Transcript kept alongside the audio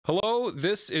Hello,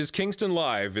 this is Kingston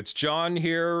Live. It's John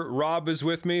here. Rob is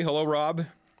with me. Hello, Rob.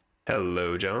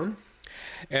 Hello, John.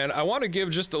 And I want to give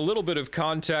just a little bit of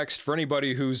context for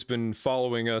anybody who's been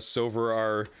following us over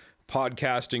our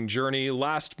podcasting journey.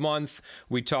 Last month,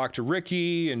 we talked to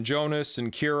Ricky and Jonas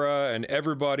and Kira, and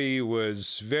everybody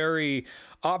was very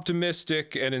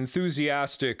optimistic and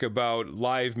enthusiastic about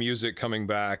live music coming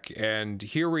back. And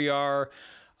here we are,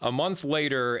 a month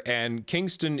later, and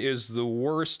Kingston is the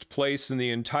worst place in the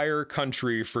entire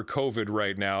country for COVID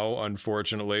right now,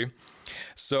 unfortunately.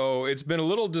 So it's been a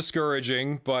little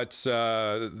discouraging, but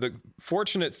the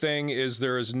fortunate thing is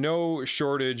there is no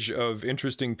shortage of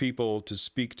interesting people to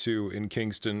speak to in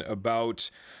Kingston about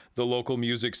the local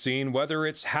music scene, whether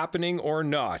it's happening or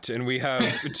not. And we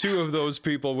have two of those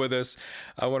people with us.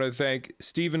 I want to thank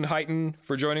Stephen Heighton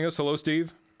for joining us. Hello,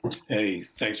 Steve. Hey,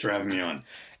 thanks for having me on.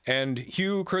 And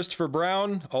Hugh Christopher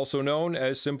Brown, also known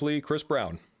as simply Chris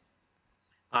Brown.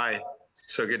 Hi,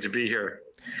 so good to be here.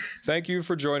 Thank you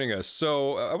for joining us.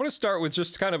 So I want to start with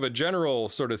just kind of a general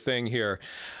sort of thing here.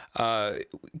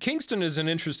 Kingston is an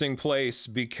interesting place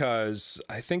because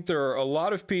I think there are a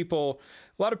lot of people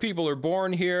are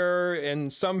born here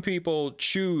and some people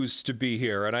choose to be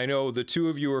here. And I know the two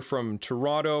of you are from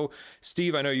Toronto.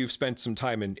 Steve, I know you've spent some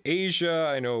time in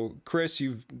Asia. I know, Chris,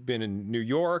 you've been in New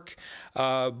York,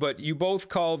 but you both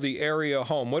call the area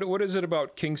home. What is it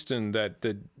about Kingston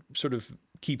that sort of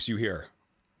keeps you here?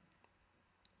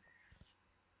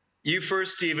 You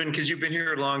first, Stephen, because you've been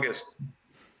here longest.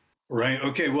 Right.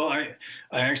 Okay. Well, I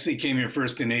actually came here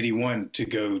first in '81 to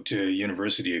go to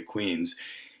University of Queens,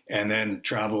 and then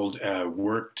traveled,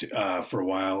 worked for a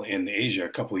while in Asia, a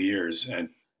couple of years, and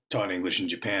taught English in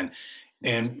Japan.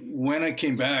 And when I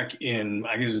came back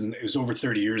I guess it was over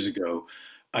 30 years ago,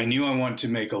 I knew I wanted to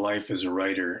make a life as a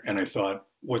writer, and I thought,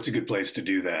 what's a good place to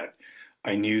do that?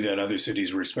 I knew that other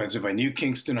cities were expensive. I knew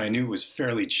Kingston. I knew it was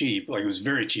fairly cheap. Like, it was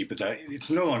very cheap at that.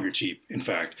 It's no longer cheap, in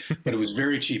fact, but it was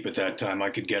very cheap at that time. I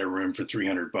could get a room for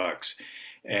 $300,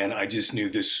 and I just knew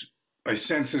this. I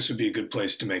sensed this would be a good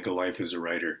place to make a life as a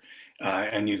writer.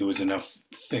 I knew there was enough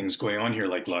things going on here,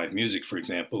 like live music, for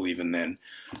example. Even then,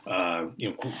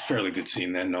 fairly good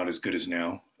scene then, not as good as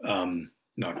now,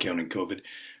 not counting COVID.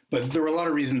 But there were a lot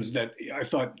of reasons that I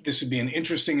thought this would be an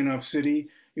interesting enough city.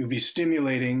 It would be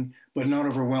stimulating, but not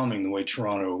overwhelming the way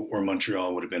Toronto or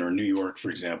Montreal would have been, or New York, for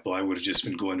example. I would have just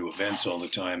been going to events all the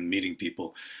time, meeting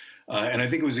people. And I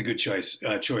think it was a good choice.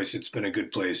 It's been a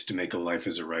good place to make a life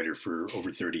as a writer for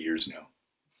over 30 years now.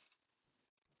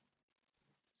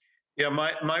 Yeah,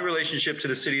 my relationship to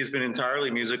the city has been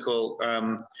entirely musical.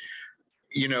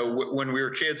 When we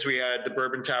were kids, we had the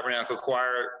Bourbon Tabernacle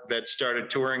Choir that started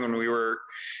touring when we were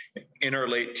in our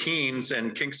late teens,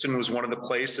 and Kingston was one of the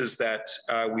places that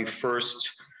we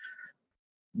first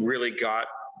really got,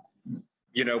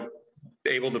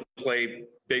 able to play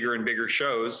bigger and bigger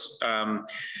shows.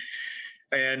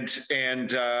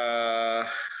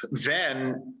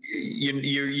 Then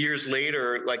years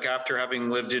later, like after having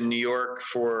lived in New York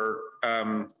for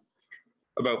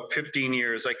about 15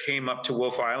 years, I came up to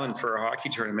Wolfe Island for a hockey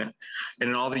tournament. And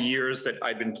in all the years that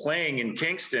I'd been playing in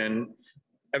Kingston,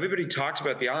 everybody talked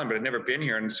about the island, but I'd never been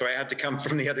here. And so I had to come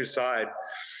from the other side.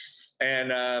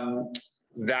 And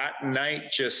that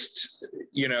night just,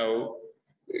 I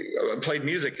played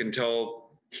music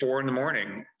until 4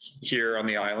 a.m. here on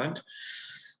the island.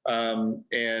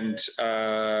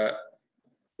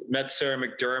 Met Sarah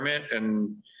McDermott,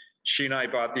 and she and I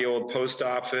bought the old post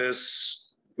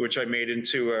office, which I made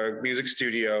into a music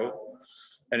studio,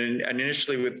 and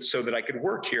initially so that I could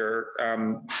work here.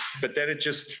 But then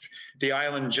the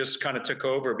island just kind of took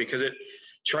over because it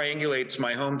triangulates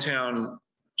my hometown,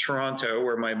 Toronto,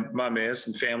 where my mom is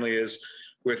and family is,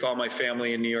 with all my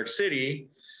family in New York City.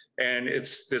 And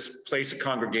it's this place of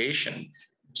congregation.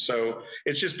 So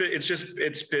it's just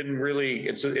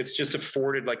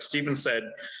afforded, like Stephen said,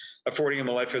 affording him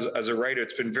a life as a writer.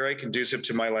 It's been very conducive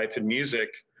to my life in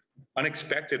music,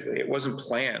 unexpectedly. It wasn't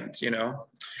planned,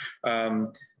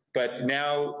 but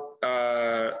now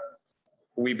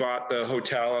we bought the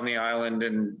hotel on the island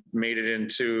and made it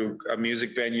into a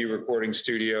music venue, recording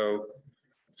studio,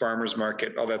 farmers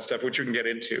market, all that stuff, which we can get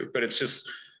into. But it's just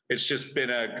been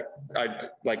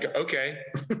okay,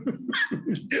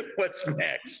 what's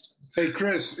next? Hey,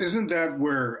 Chris, isn't that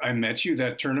where I met you,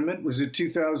 that tournament? Was it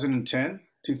 2010,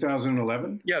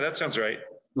 2011? Yeah, that sounds right.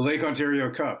 The Lake Ontario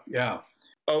Cup, yeah.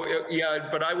 Oh, yeah,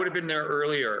 but I would have been there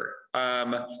earlier.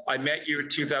 I met you in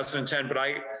 2010, but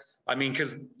I mean,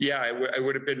 because, yeah, I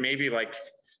would have been maybe like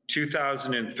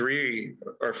 2003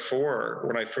 or 4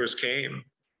 when I first came,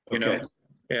 you know?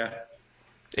 Yeah.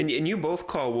 And you both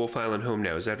call Wolfe Island home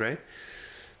now, is that right?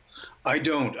 I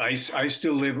don't. I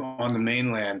still live on the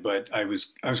mainland, but I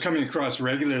was coming across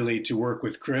regularly to work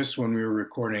with Chris when we were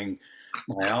recording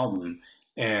my album.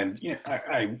 And yeah,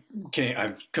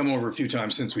 I've come over a few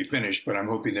times since we finished, but I'm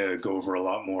hoping to go over a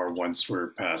lot more once we're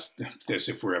past this,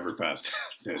 if we're ever past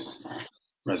this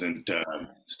present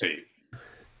state.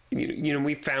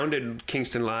 We founded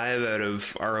Kingston Live out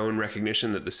of our own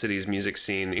recognition that the city's music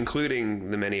scene, including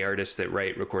the many artists that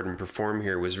write, record, and perform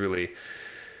here, was really,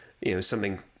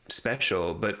 something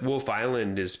special. But Wolfe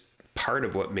Island is part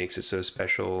of what makes it so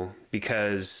special,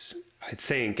 because I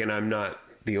think, and I'm not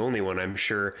the only one, I'm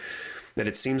sure, that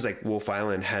it seems like Wolfe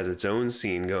Island has its own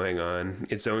scene going on,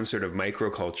 its own sort of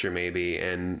microculture maybe,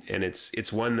 and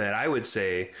it's one that I would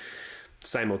say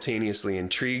simultaneously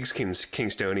intrigues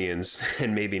Kingstonians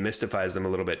and maybe mystifies them a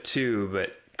little bit too.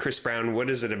 But Chris Brown, what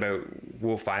is it about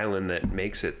Wolfe Island that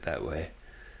makes it that way?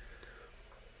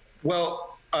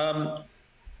 Well,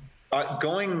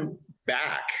 going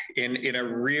back in a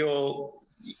real,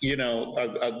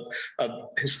 a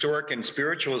historic and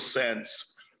spiritual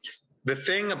sense, the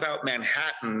thing about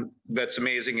Manhattan that's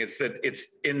amazing is that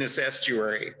it's in this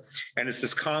estuary, and it's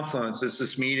this confluence, it's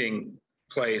this meeting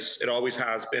place. It always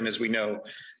has been, as we know,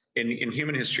 in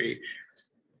human history.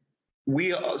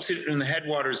 We all sit in the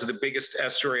headwaters of the biggest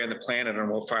estuary on the planet on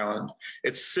Wolfe Island.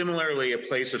 It's similarly a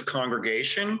place of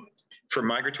congregation for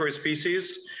migratory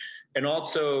species. And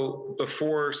also,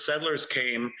 before settlers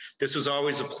came, this was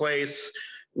always a place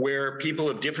where people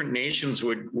of different nations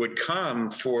would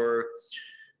come for,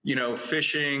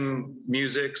 fishing,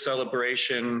 music,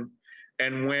 celebration.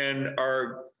 And when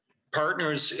our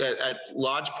partners at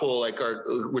Lodgepole,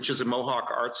 which is a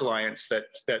Mohawk Arts Alliance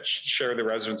that share the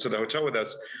residents of the hotel with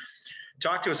us,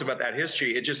 talked to us about that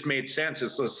history, it just made sense.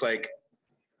 It's just like,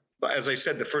 as I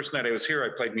said, the first night I was here, I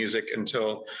played music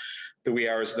until the wee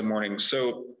hours of the morning.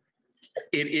 So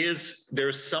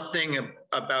there's something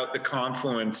about the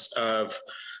confluence of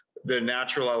the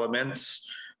natural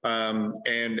elements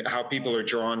and how people are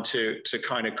drawn to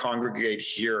kind of congregate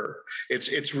here.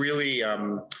 It's really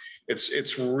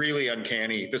it's really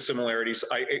uncanny, the similarities.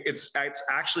 It's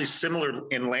actually similar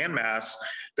in landmass,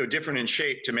 though different in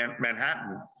shape, to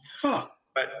Manhattan. Huh.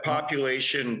 But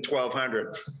population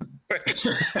 1,200.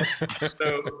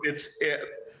 So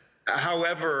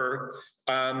however,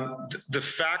 the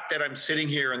fact that I'm sitting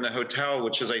here in the hotel,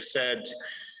 which, as I said,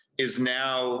 is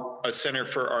now a center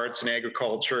for arts and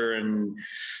agriculture and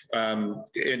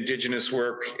indigenous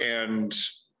work, and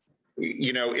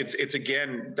it's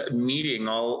again meeting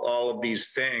all of these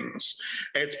things.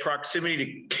 Its proximity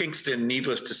to Kingston,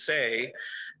 needless to say,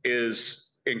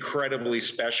 is incredibly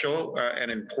special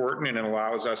and important, and it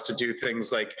allows us to do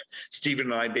things like Stephen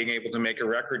and I being able to make a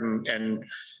record and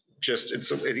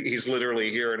he's literally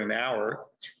here in an hour,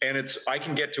 and I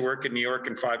can get to work in New York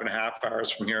in 5.5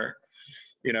 hours from here.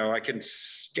 You can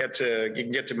get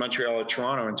to Montreal or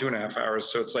Toronto in 2.5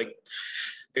 hours. So it's like,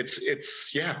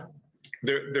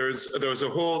 there's a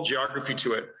whole geography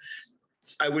to it.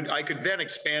 I could then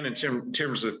expand in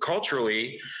terms of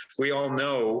culturally. We all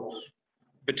know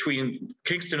between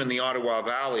Kingston and the Ottawa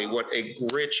Valley what a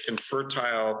rich and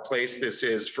fertile place this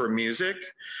is for music,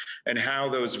 and how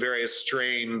those various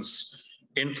strains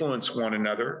influence one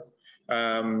another.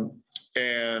 And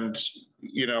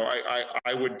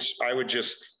I would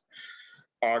just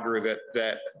augur that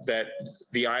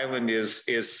the island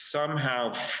is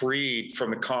somehow freed from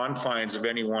the confines of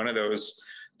any one of those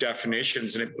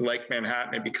definitions, and like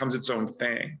Manhattan, it becomes its own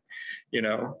thing.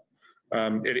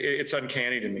 It's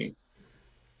uncanny to me.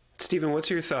 Stephen, what's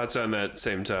your thoughts on that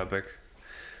same topic?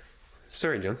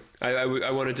 Sorry, John. I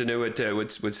wanted to know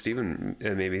what Stephen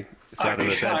maybe thought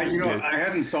about that. I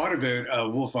hadn't thought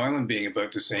about Wolfe Island being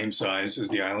about the same size as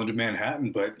the island of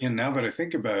Manhattan, but now that I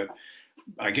think about it,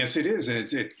 I guess it is.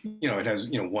 It has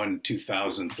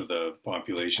 1/2000th of the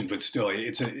population, but still,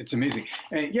 it's amazing.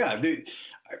 And yeah,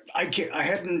 I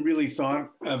hadn't really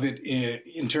thought of it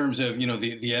in terms of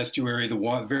the estuary,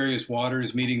 the various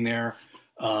waters meeting there.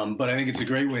 But I think it's a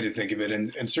great way to think of it,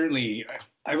 and certainly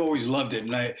I've always loved it,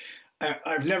 and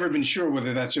I've never been sure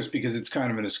whether that's just because it's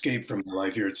kind of an escape from my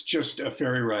life here. It's just a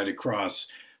ferry ride across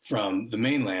from the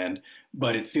mainland,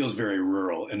 but it feels very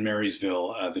rural. And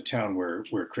Marysville, the town where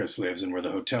Chris lives and where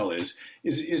the hotel is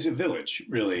a village,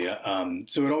 really.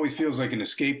 So it always feels like an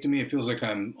escape to me. It feels like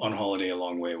I'm on holiday a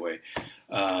long way away.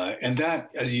 And that,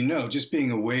 as you know, just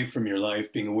being away from your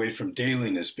life, being away from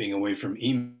dailiness, being away from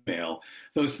email,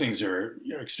 those things are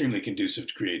extremely conducive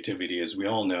to creativity, as we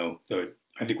all know, though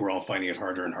I think we're all finding it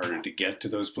harder and harder to get to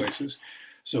those places.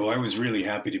 So I was really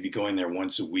happy to be going there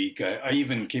once a week. I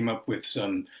even came up with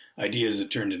some ideas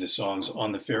that turned into songs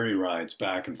on the ferry rides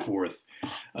back and forth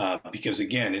because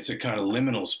again, it's a kind of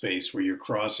liminal space where you're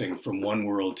crossing from one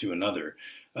world to another,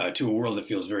 to a world that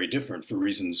feels very different for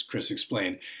reasons Chris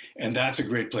explained. And that's a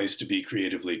great place to be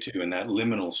creatively too, in that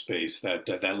liminal space,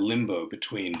 that limbo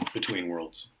between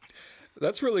worlds.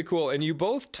 That's really cool. And you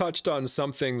both touched on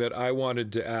something that I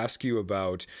wanted to ask you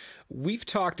about. We've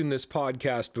talked in this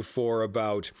podcast before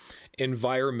about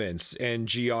environments and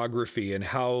geography and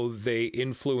how they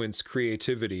influence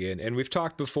creativity. And we've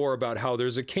talked before about how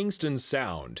there's a Kingston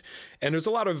sound. And there's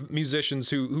a lot of musicians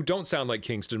who don't sound like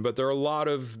Kingston, but there are a lot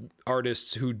of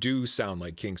artists who do sound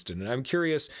like Kingston. And I'm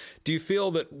curious, do you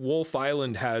feel that Wolfe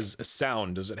Island has a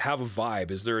sound? Does it have a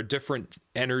vibe? Is there a different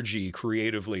energy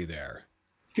creatively there?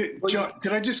 John,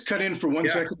 could I just cut in for one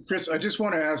second, Chris? I just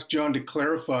want to ask John to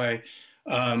clarify,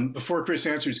 before Chris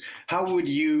answers, how would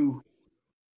you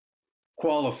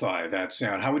qualify that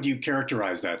sound? How would you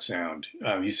characterize that sound?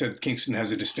 You said Kingston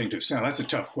has a distinctive sound. That's a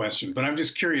tough question, but I'm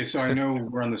just curious so I know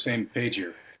we're on the same page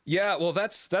here. Yeah, well,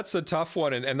 that's a tough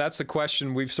one, and that's a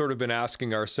question we've sort of been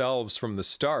asking ourselves from the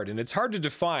start, and it's hard to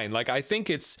define. Like, I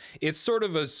think it's sort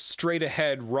of a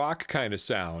straight-ahead rock kind of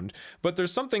sound, but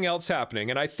there's something else happening,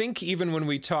 and I think even when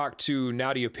we talked to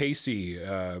Nadia Pacey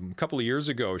a couple of years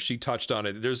ago, she touched on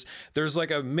it. There's like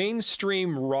a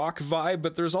mainstream rock vibe,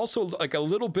 but there's also like a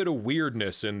little bit of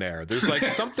weirdness in there. There's like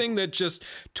something that just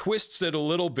twists it a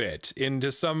little bit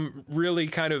into some really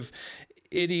kind of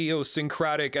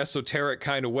idiosyncratic, esoteric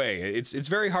kind of way. It's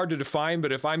very hard to define,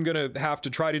 but if I'm going to have to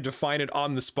try to define it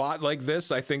on the spot like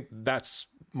this, I think that's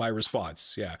my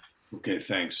response. Yeah. Okay,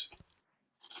 thanks.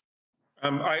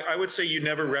 I would say you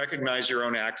never recognize your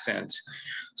own accent.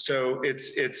 So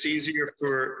it's easier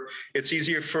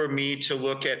for me to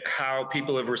look at how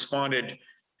people have responded.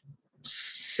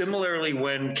 Similarly,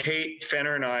 when Kate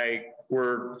Fenner and I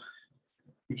were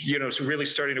really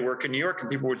starting to work in New York, and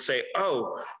people would say,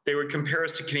 oh, they would compare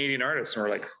us to Canadian artists. And we're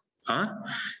like, huh?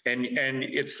 And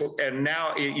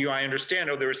now I understand,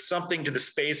 there was something to the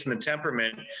space and the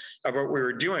temperament of what we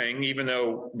were doing, even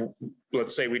though,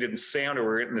 let's say we didn't sound or we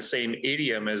were in the same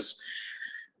idiom as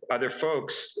other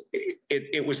folks,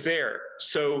 it was there.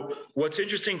 So what's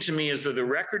interesting to me is that the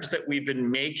records that we've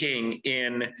been making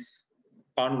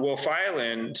on Wolfe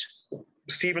Island,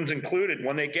 Stevens included,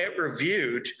 when they get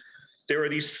reviewed, there are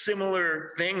these similar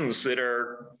things that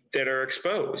are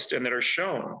exposed and that are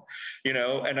shown, and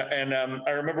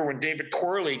I remember when David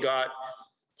Corley got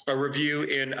a review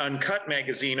in Uncut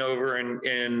magazine over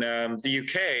in the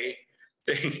UK,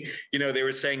 they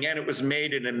were saying, and it was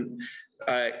made in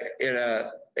a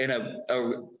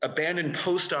abandoned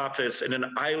post office in an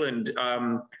island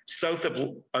south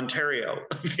of Ontario.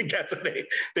 I think that's how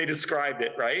they described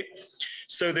it, right?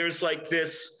 So there's like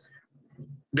this.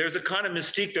 There's a kind of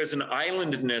mystique, there's an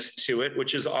islandness to it,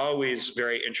 which is always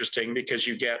very interesting because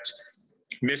you get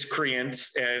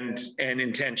miscreants and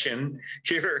intention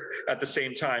here at the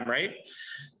same time, right?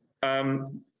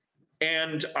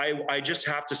 And I just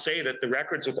have to say that the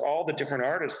records with all the different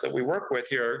artists that we work with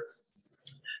here,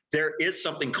 there is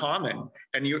something common.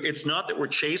 And it's not that we're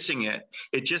chasing it,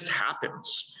 it just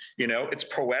happens. It's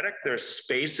poetic, there's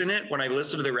space in it. When I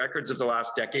listen to the records of the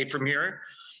last decade from here,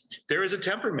 there is a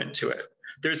temperament to it.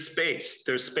 There's space.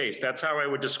 That's how I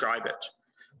would describe it,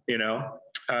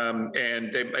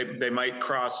 and they might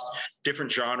cross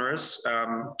different genres,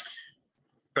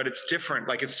 but it's different.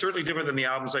 Like, it's certainly different than the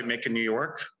albums I make in New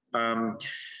York. And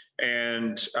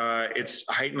it's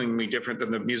heighteningly different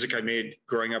than the music I made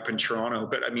growing up in Toronto.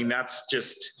 But I mean, that's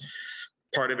just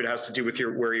part of it has to do with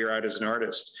where you're at as an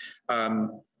artist.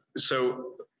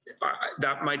 So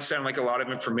that might sound like a lot of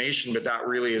information, but that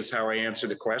really is how I answer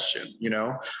the question.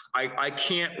 I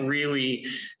can't really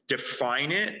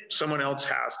define it. Someone else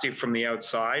has to from the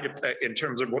outside in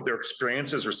terms of what their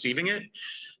experience is receiving it.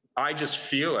 I just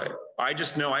feel it. I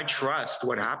just know, I trust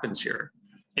what happens here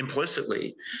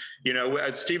implicitly.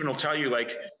 Stephen will tell you,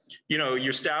 like,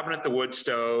 you're stabbing at the wood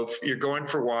stove, you're going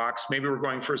for walks, maybe we're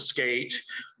going for a skate.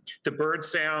 The bird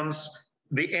sounds,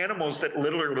 the animals that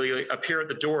literally appear at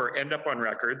the door end up on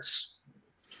records,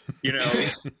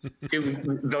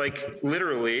 like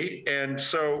literally. And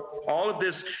so all of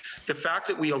this, the fact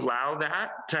that we allow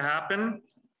that to happen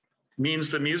means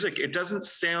the music, it doesn't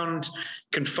sound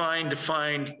confined,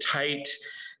 defined, tight,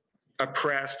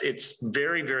 oppressed. It's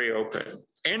very, very open.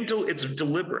 And it's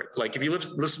deliberate. Like, if you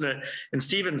listen to, and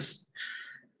Stephen's,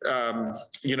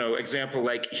 example,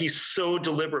 like, he's so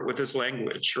deliberate with his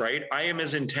language, right? I am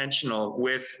as intentional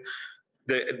with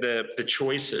the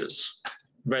choices,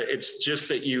 but it's just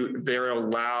that they're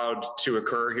allowed to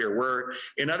occur here. Where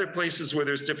in other places where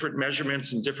there's different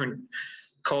measurements and different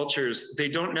cultures, they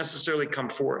don't necessarily come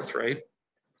forth, right?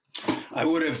 I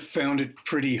would have found it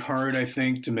pretty hard, I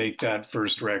think, to make that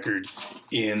first record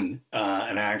in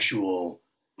an actual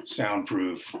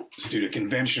soundproof studio,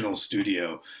 conventional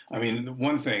studio. I mean,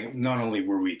 one thing, not only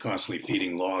were we constantly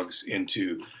feeding logs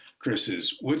into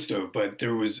Chris's wood stove, but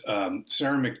there was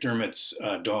Sarah McDermott's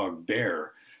dog,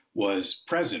 Bear, was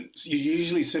present.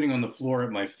 Usually sitting on the floor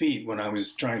at my feet when I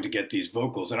was trying to get these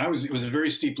vocals. And it was a very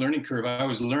steep learning curve. I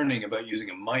was learning about using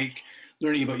a mic,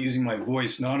 learning about using my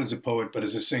voice, not as a poet, but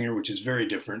as a singer, which is very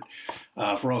different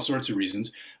for all sorts of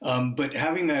reasons. But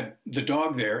having the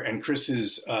dog there and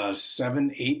Chris's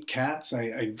 7, 8 cats,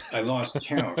 I lost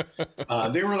count.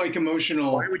 They were like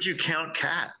emotional. Why would you count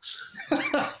cats?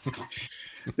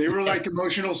 They were like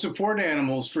emotional support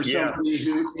animals for somebody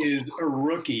who is a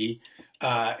rookie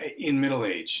in middle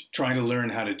age, trying to learn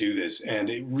how to do this. And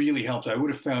it really helped. I would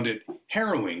have found it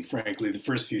harrowing, frankly, the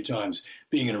first few times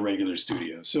being in a regular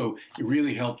studio. So it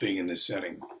really helped being in this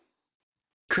setting.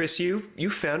 Chris, you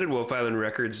founded Wolfe Island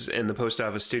Records and the Post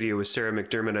Office Studio with Sarah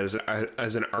McDermott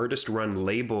as an artist-run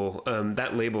label.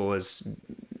 That label has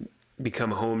become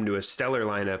home to a stellar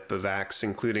lineup of acts,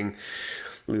 including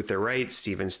Luther Wright,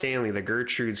 Stephen Stanley, the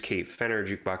Gertrudes, Kate Fenner,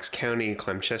 Jukebox County,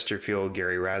 Clem Chesterfield,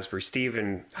 Gary Raspberry,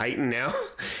 Stephen Heighton now.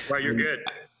 Right, you're good.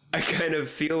 I kind of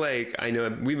feel like I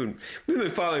know we've been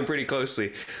following pretty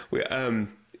closely,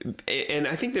 and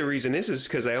I think the reason is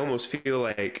because I almost feel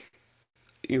like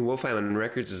Wolfe Island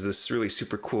Records is this really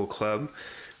super cool club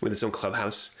with its own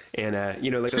clubhouse, and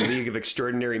like a league of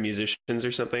extraordinary musicians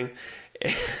or something.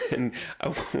 And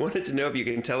I wanted to know if you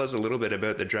can tell us a little bit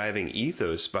about the driving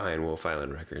ethos behind Wolfe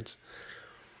Island Records.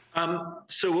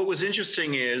 So what was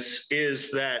interesting is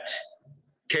that,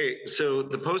 okay, so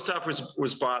the post office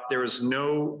was bought. There was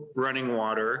no running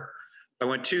water. I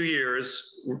went 2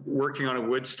 years working on a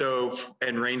wood stove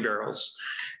and rain barrels.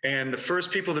 And the first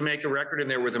people to make a record in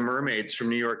there were the Mermaids from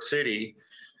New York City.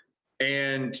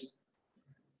 And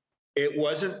it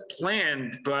wasn't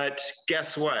planned, but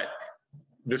guess what?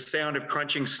 The sound of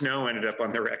crunching snow ended up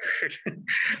on the record.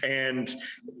 And,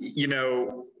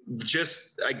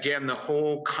 just again, the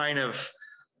whole kind of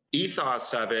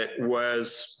ethos of it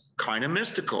was kind of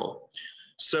mystical.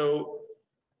 So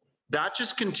that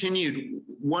just continued.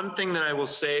 One thing that I will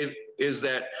say is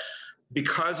that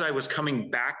because I was coming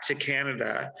back to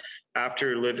Canada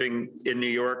after living in New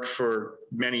York for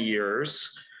many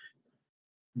years,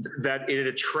 that it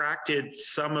attracted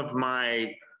some of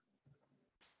my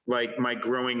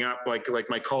growing up, my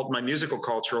musical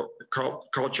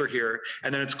culture here.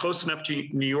 And then it's close enough to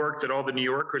New York that all the New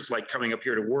Yorkers like coming up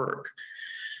here to work.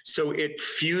 So it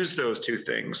fused those two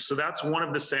things. So that's one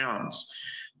of the sounds.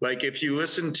 Like if you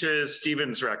listen to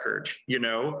Stephen's record,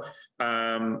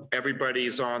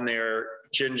 everybody's on there.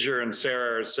 Ginger and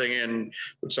Sarah are singing,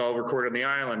 it's all recorded on the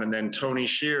island. And then Tony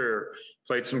Shear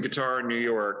played some guitar in New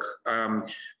York.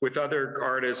 With other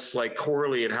artists like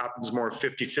Corley, it happens more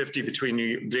 50-50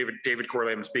 between David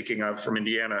Corley, I'm speaking of, from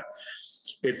Indiana.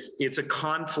 It's a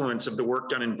confluence of the work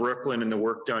done in Brooklyn and the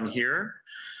work done here.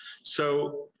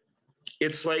 So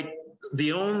it's like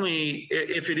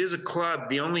if it is a club,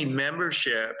 the only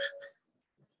membership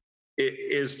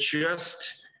is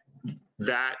just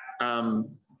that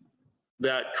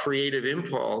creative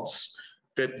impulse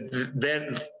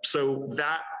that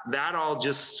all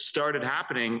just started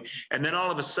happening. And then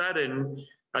all of a sudden,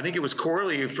 I think it was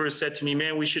Corley who first said to me,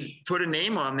 man, we should put a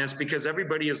name on this because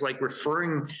everybody is like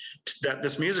referring to that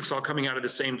this music's all coming out of the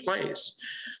same place.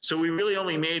 So we really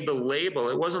only made the label.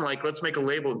 It wasn't like, let's make a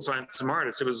label and sign some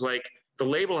artists. It was like the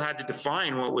label had to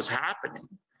define what was happening,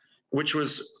 which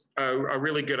was a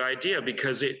really good idea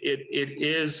because it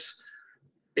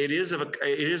is of a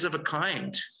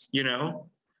kind,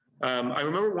 I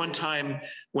remember one time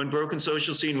when Broken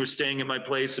Social Scene was staying at my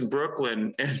place in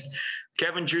Brooklyn, and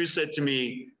Kevin Drew said to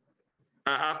me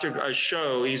after a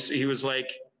show, he was like,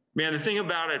 man, the thing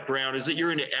about it, Brown, is that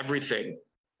you're into everything.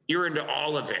 You're into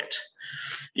all of it,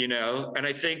 And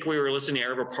I think we were listening to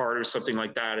Air of Apart or something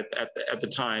like that at the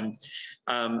time.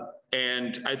 And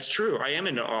it's true. I am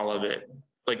into all of it,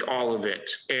 like all of it.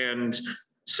 And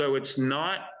so it's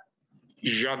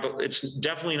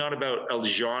definitely not about a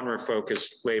genre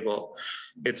focused label.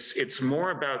 It's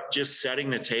more about just setting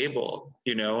the table,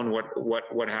 and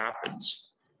what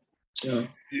happens. Yeah.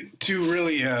 Two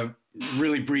really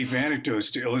brief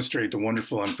anecdotes to illustrate the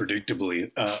wonderful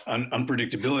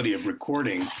unpredictability of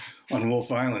recording on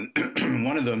Wolfe Island.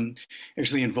 One of them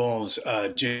actually involves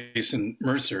Jason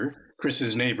Mercer,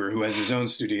 Chris's neighbor, who has his own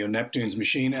studio, Neptune's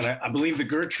Machine. And I believe the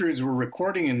Gertrudes were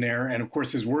recording in there. And of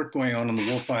course, there's work going on the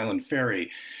Wolfe Island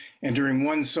ferry. And during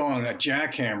one song, a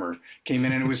jackhammer came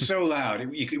in, and it was so loud.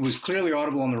 It was clearly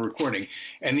audible on the recording.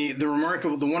 And the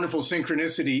wonderful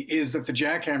synchronicity is that the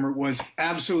jackhammer was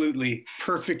absolutely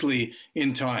perfectly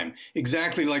in time,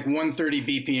 exactly like 130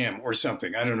 BPM or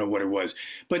something. I don't know what it was,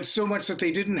 but so much that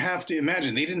they didn't have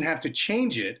to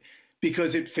change it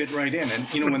because it fit right in.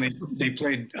 And, you know, when they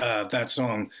played that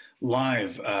song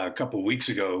live a couple of weeks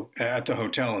ago at the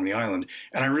hotel on the island,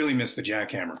 and I really missed the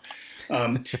jackhammer.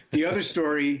 The other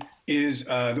story is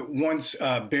once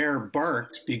Bear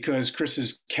barked because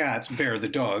Chris's cats, Bear the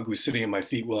dog, was sitting at my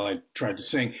feet while I tried to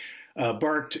sing,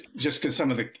 barked just because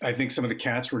I think some of the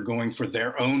cats were going for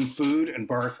their own food, and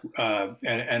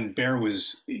and Bear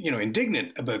was, you know,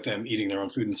 indignant about them eating their own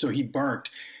food, and so he barked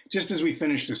just as we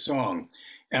finished the song.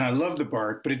 And I love the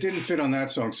bark, but it didn't fit on that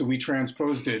song, so we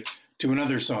transposed it to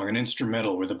another song, an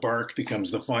instrumental, where the bark becomes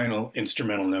the final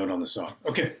instrumental note on the song.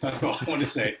 Okay, that's all I want to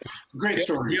say. Great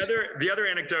stories. The other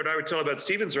anecdote I would tell about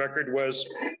Stephen's record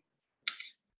was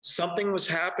something was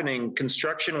happening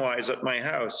construction-wise at my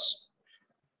house.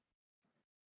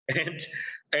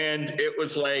 And it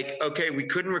was like, okay, we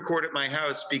couldn't record at my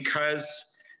house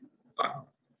because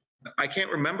I can't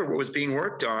remember what was being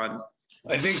worked on.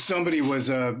 I think somebody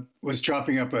was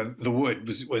chopping up the wood,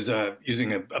 was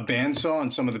using a bandsaw,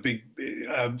 and some of the big.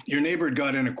 Your neighbor had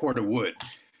got in a cord of wood,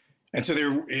 and so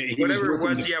whatever it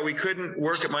was, yeah, we couldn't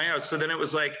work at my house. So then it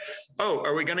was like, oh,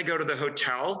 are we going to go to the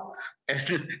hotel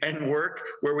and work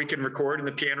where we can record in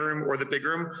the piano room or the big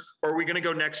room, or are we going to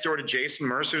go next door to Jason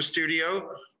Mercer's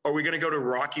studio? Or are we going to go to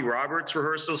Rocky Roberts'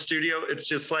 rehearsal studio? It's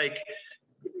just like,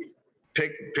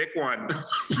 pick one.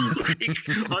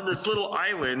 Like, on this little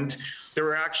island, there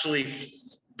were actually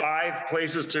 5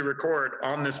 places to record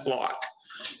on this block,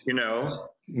 you know?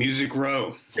 Music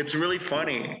Row. It's really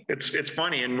funny. It's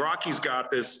funny. And Rocky's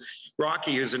got this.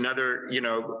 Rocky is another, you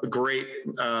know, great,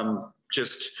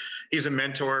 he's a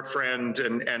mentor, friend,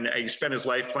 and he spent his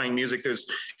life playing music. There's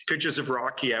pictures of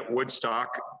Rocky at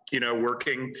Woodstock, you know,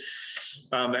 working.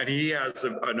 And he has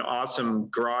an awesome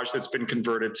garage that's been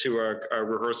converted to a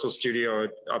rehearsal studio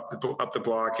up the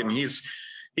block. And he's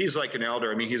like an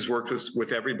elder. I mean, he's worked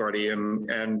with everybody.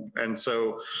 And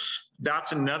so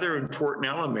that's another important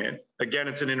element. Again,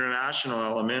 it's an international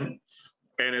element,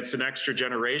 and it's an extra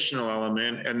generational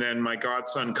element. And then my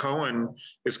godson Cohen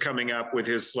is coming up with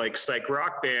his like psych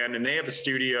rock band, and they have a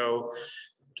studio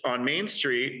on Main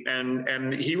Street,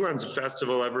 and he runs a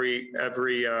festival every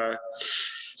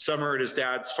summer at his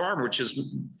dad's farm, which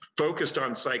is focused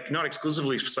on psych, not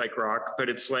exclusively psych rock, but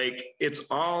it's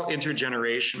all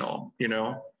intergenerational, you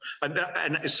know.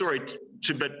 And sorry,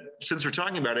 but since we're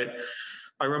talking about it,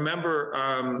 I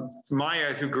remember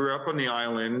Maya, who grew up on the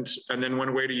island and then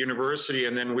went away to university,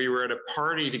 and then we were at a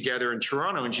party together in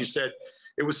Toronto, and she said,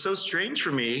 it was so strange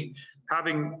for me,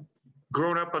 having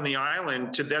grown up on the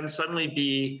island, to then suddenly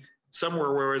be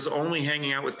somewhere where I was only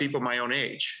hanging out with people my own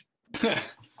age.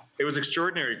 It was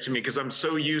extraordinary to me because I'm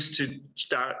so used to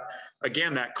that,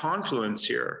 again, that confluence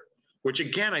here, which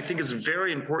again, I think is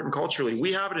very important culturally.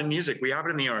 We have it in music, we have it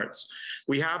in the arts,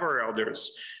 we have our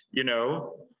elders, you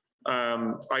know.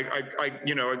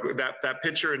 You know, that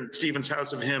picture in Stephen's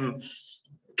house of him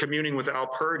communing with Al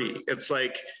Purdy. It's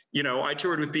like, you know, I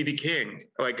toured with B.B. King.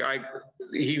 Like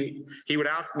he would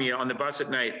ask me on the bus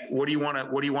at night, what do you want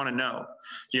to know?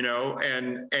 You know,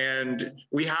 and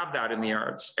we have that in the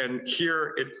arts. And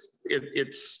here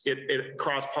it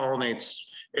cross-pollinates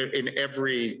in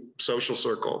every social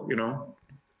circle, you know?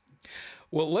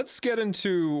 Well, let's get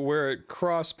into where it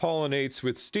cross-pollinates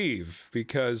with Steve,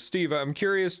 because Steve, I'm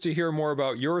curious to hear more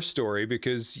about your story,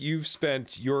 because you've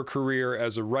spent your career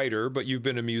as a writer, but you've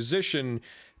been a musician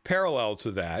parallel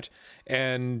to that,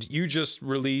 and you just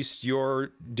released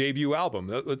your debut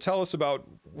album. Tell us about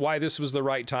why this was the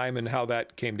right time and how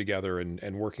that came together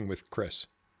and working with Chris.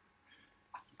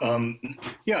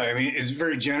 Yeah, I mean, it's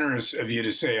very generous of you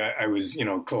to say I was, you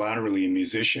know, collaterally a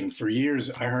musician. For years,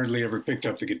 I hardly ever picked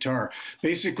up the guitar.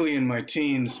 Basically, in my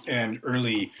teens and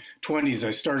early 20s,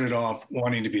 I started off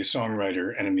wanting to be a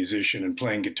songwriter and a musician and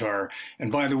playing guitar.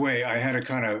 And by the way, I had a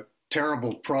kind of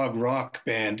terrible prog rock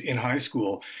band in high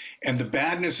school, and the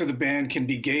badness of the band can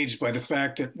be gauged by the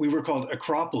fact that we were called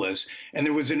Acropolis, and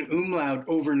there was an umlaut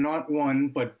over not one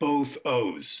but both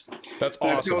O's. That's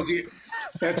awesome.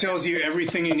 That tells you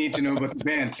everything you need to know about the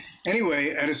band.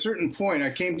 Anyway, at a certain point, I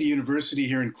came to university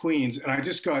here in Queens, and I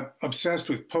just got obsessed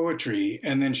with poetry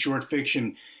and then short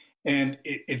fiction, and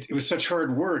it was such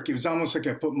hard work. It was almost like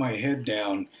I put my head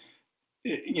down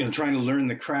trying to learn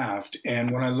the craft.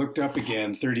 And when I looked up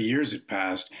again, 30 years had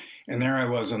passed, and there I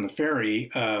was on the ferry,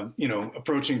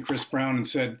 approaching Chris Brown and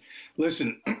said,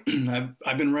 listen,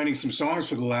 I've been writing some songs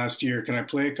for the last year. Can I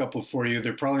play a couple for you?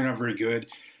 They're probably not very good.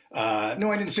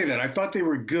 No, I didn't say that. I thought they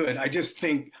were good. I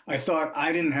thought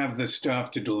I didn't have the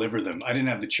stuff to deliver them. I didn't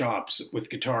have the chops with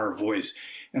guitar or voice.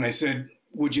 And I said,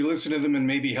 would you listen to them and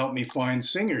maybe help me find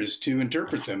singers to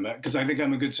interpret them? Because I think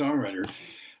I'm a good songwriter.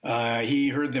 He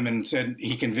heard them and said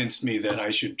he convinced me that I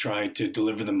should try to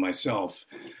deliver them myself.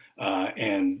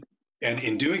 And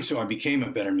in doing so, I became a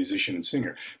better musician and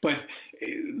singer. But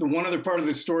the one other part of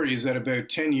the story is that about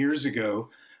 10 years ago,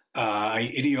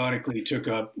 I idiotically took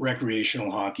up recreational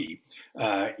hockey,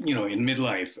 in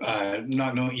midlife,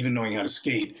 not even knowing how to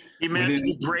skate. He meant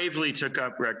he bravely took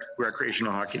up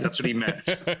recreational hockey. That's what he meant.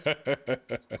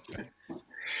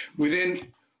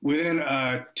 Within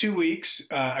 2 weeks,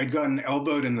 I'd gotten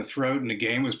elbowed in the throat in a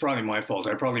game. It was probably my fault.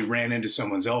 I probably ran into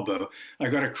someone's elbow. I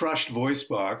got a crushed voice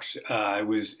box. It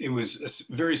was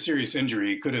a very serious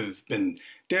injury. It could have been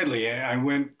deadly. I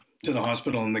went to the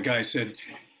hospital, and the guy said,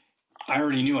 I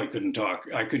already knew I couldn't talk.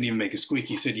 I couldn't even make a squeak.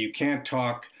 He said, you can't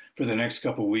talk for the next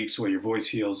couple of weeks while your voice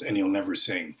heals, and you'll never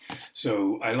sing.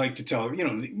 So I like to tell,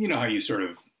 you know how you sort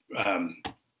of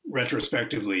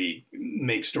retrospectively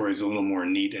make stories a little more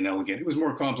neat and elegant. It was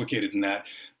more complicated than that.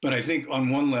 But I think on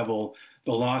one level,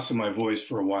 the loss of my voice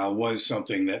for a while was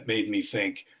something that made me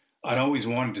think I'd always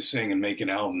wanted to sing and make an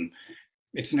album.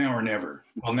 It's now or never.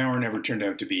 Well, now or never turned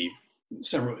out to be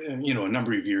a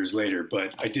number of years later,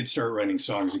 but I did start writing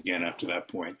songs again after that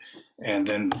point. And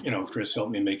then, Chris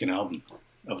helped me make an album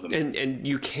of them. And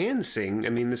you can sing. I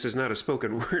mean, this is not a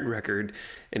spoken word record,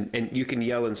 and you can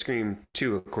yell and scream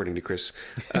too, according to Chris.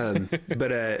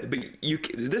 But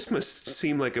this must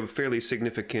seem like a fairly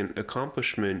significant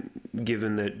accomplishment,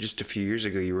 given that just a few years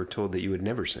ago you were told that you would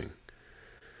never sing.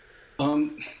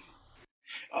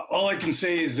 All I can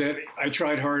say is that I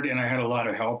tried hard, and I had a lot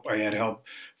of help. I had help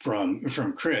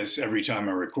from Chris every time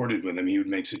I recorded with him. He would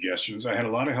make suggestions. I had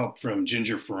a lot of help from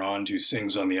Ginger Ferrand, who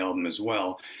sings on the album as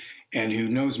well, and who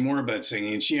knows more about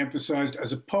singing. And she emphasized,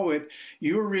 as a poet,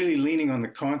 you are really leaning on the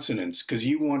consonants because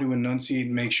you want to enunciate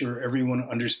and make sure everyone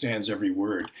understands every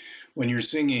word. When you're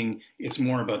singing, it's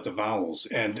more about the vowels.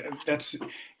 And that's,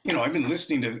 I've been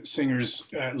listening to singers,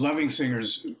 loving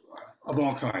singers of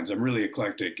all kinds. I'm really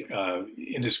eclectic,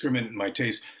 indiscriminate in my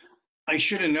taste. I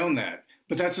should have known that.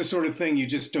 But that's the sort of thing you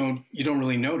don't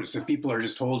really notice, that people are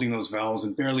just holding those vowels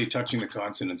and barely touching the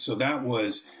consonants. So that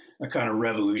was a kind of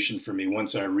revolution for me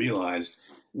once I realized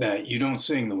that you don't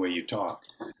sing the way you talk.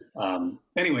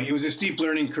 Anyway, it was a steep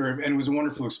learning curve, and it was a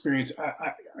wonderful experience.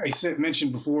 I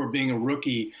mentioned before, being a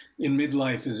rookie in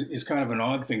midlife is kind of an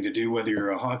odd thing to do, whether you're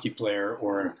a hockey player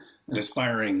or an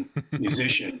aspiring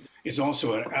musician. It's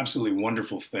also an absolutely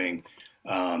wonderful thing.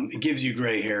 It gives you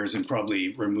gray hairs and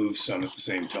probably removes some at the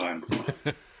same time.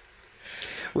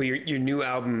 Well, your new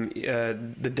album,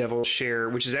 The Devil's Share,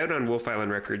 which is out on Wolfe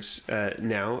Island Records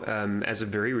now, as of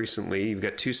very recently. You've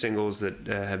got 2 singles that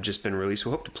have just been released.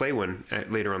 We'll hope to play one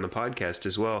later on the podcast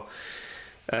as well.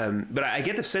 But I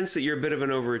get the sense that you're a bit of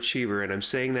an overachiever, and I'm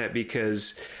saying that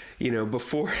because,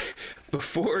 before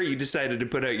you decided to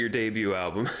put out your debut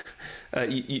album,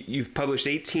 you've published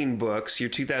 18 books. Your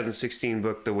 2016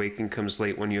 book, The Waking Comes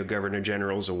Late, won you a Governor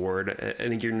General's Award. I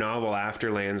think your novel,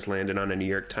 Afterlands, landed on a New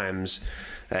York Times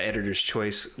Editor's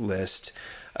Choice list.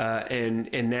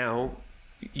 And now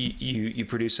you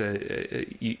produce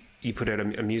you put out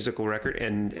a musical record,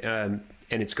 and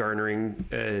it's garnering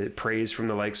praise from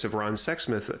the likes of Ron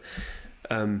Sexsmith.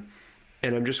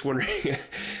 And I'm just wondering,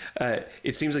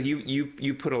 it seems like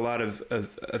you put a lot of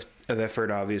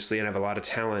effort, obviously, and have a lot of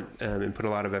talent, and put a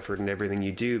lot of effort in everything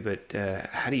you do. But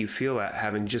how do you feel at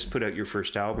having just put out your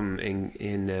first album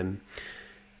and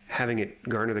having it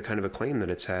garner the kind of acclaim that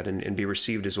it's had and be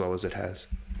received as well as it has?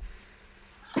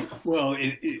 Well,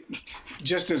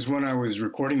 just as when I was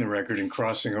recording the record and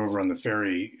crossing over on the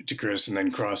ferry to Chris and then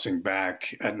crossing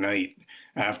back at night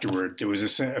afterward, there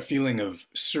was a feeling of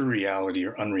surreality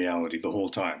or unreality the whole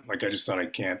time. Like, I just thought, I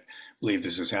can't believe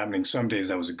this is happening. Some days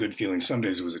that was a good feeling. Some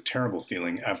days it was a terrible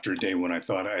feeling after a day when I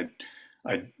thought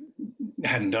I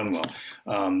hadn't done well.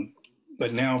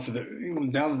 But now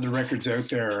that the record's out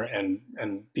there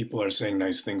and people are saying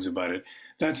nice things about it,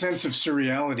 that sense of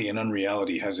surreality and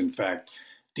unreality has in fact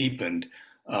deepened.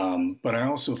 But I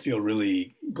also feel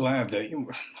really glad that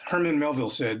Herman Melville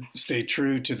said, "Stay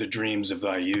true to the dreams of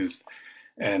thy youth."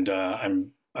 And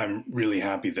I'm really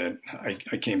happy that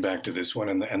I came back to this one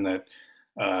and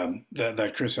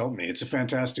that Chris helped me. It's a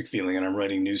fantastic feeling, and I'm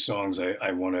writing new songs.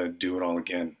 I want to do it all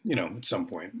again, at some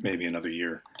point, maybe another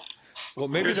year. Well,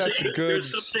 maybe that's a good.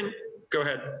 There's something. Go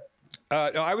ahead.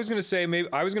 No, I was going to say, maybe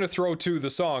I was going to throw to the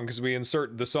song because we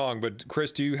insert the song. But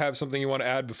Chris, do you have something you want to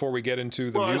add before we get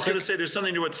into the music? I was going to say there's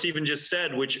something to what Stephen just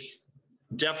said, which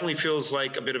definitely feels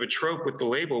like a bit of a trope with the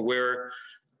label, where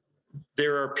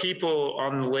there are people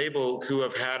on the label who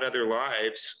have had other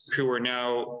lives who are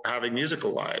now having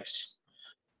musical lives.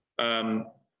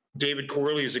 David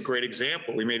Corley is a great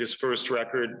example. He made his first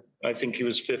record, I think he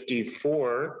was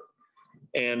 54,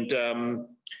 and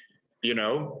you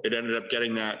know, it ended up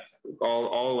getting that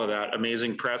all of that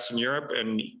amazing press in Europe,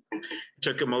 and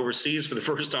took him overseas for the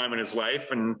first time in his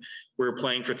life, and we were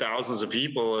playing for thousands of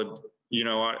people, you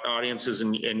know, audiences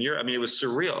in Europe. I mean, it was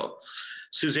surreal.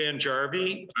 Suzanne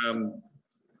Jarvie,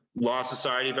 Law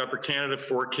Society of Upper Canada,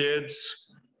 4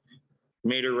 kids,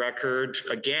 made a record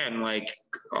again, like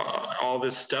all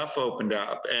this stuff opened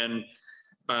up. And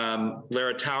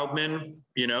Lara Taubman,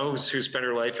 you know, who spent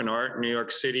her life in art in New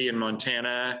York City and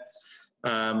Montana.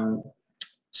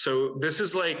 So this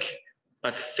is like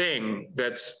a thing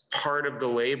that's part of the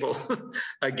label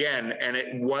again, and it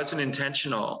wasn't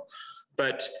intentional.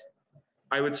 But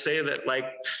I would say that, like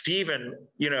Stephen,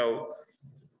 you know,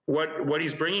 what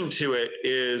he's bringing to it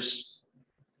is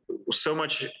so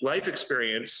much life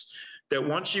experience that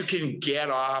once you can get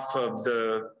off of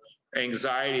the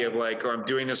anxiety of like, oh, I'm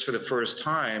doing this for the first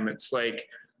time, it's like,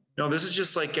 no, this is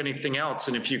just like anything else.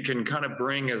 And if you can kind of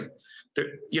bring a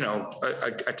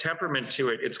temperament to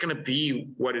it, it's going to be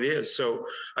what it is. So,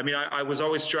 I mean, I was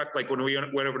always struck, like when we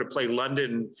went over to play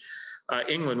London,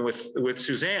 England with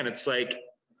Suzanne, it's like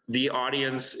the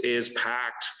audience is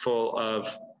packed full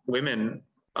of women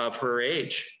of her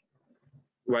age,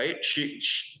 right?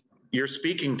 You're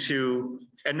speaking to,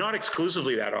 and not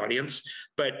exclusively that audience,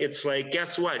 but it's like,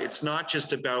 guess what? It's not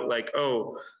just about like,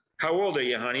 oh, how old are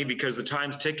you, honey? Because the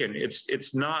time's ticking.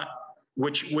 It's not,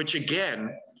 which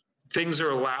again, things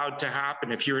are allowed to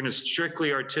happen. If you're in a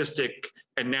strictly artistic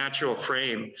and natural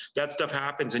frame, that stuff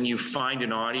happens and you find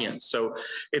an audience. So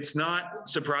it's not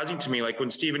surprising to me. Like when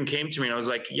Stephen came to me and I was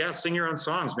like, yeah, sing your own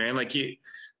songs, man. Like you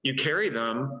carry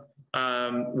them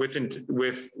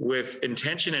with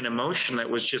intention and emotion that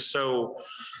was just so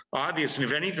obvious. And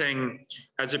if anything,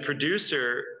 as a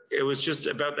producer, it was just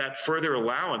about that further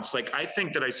allowance. Like I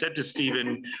think that I said to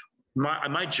Stephen,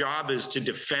 my job is to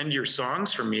defend your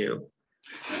songs from you.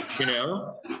 You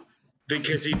know,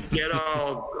 because he'd get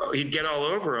all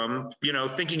over him, you know,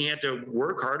 thinking he had to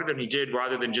work harder than he did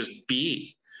rather than just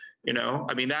be, you know,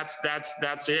 I mean, that's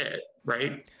it.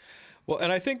 Right. Well,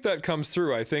 and I think that comes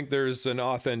through. I think there's an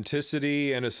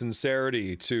authenticity and a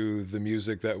sincerity to the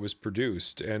music that was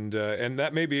produced. And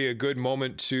that may be a good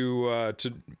moment to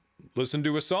listen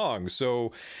to a song.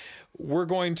 So we're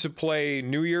going to play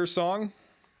New Year's song.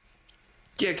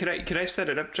 Yeah, can I set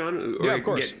it up, John? Or yeah, of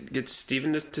course. Get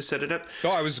Stephen to set it up.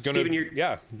 Oh, I was going to. Stephen,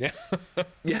 yeah. I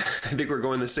think we're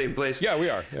going the same place. Yeah, we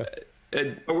are. Yeah.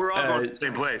 But we're all going to the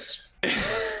same place.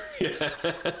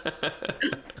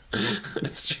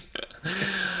 That's true.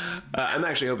 I'm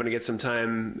actually hoping to get some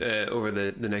time over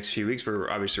the next few weeks. We're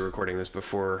obviously recording this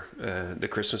before the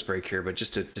Christmas break here, but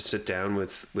just to sit down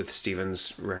with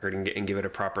Stephen's record and give it a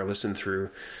proper listen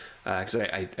through. Because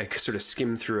I sort of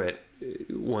skimmed through it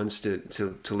once to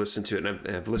listen to it,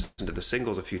 and I've listened to the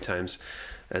singles a few times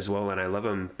as well, and I love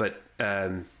them. But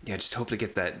just hope to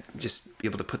get that, just be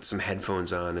able to put some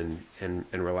headphones on and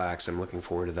relax. I'm looking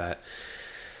forward to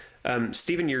that.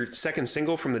 Stephen, your second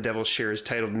single from The Devil's Share is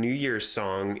titled New Year's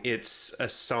Song. It's a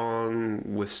song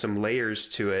with some layers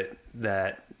to it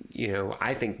that, you know,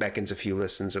 I think beckons a few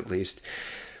listens at least.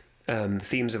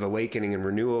 Themes of awakening and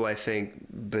renewal, I think,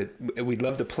 but we'd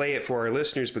love to play it for our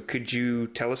listeners, but could you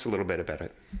tell us a little bit about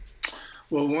it?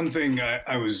 Well, one thing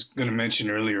I was going to mention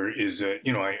earlier is,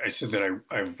 you know, I said that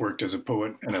I've worked as a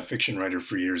poet and a fiction writer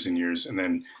for years and years, and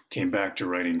then came back to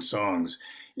writing songs.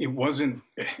 It wasn't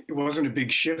a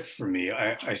big shift for me.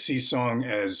 I see song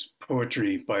as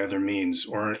poetry by other means,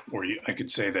 or I could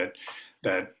say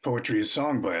that poetry is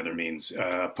song by other means.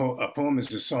 A poem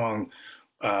is a song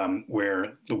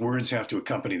where the words have to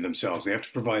accompany themselves. They have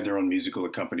to provide their own musical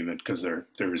accompaniment because there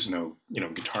is no, you know,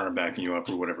 guitar backing you up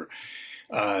or whatever.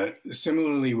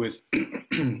 Similarly with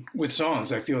with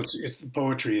songs, I feel it's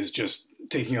poetry is just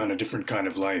taking on a different kind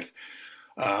of life.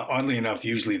 Oddly enough,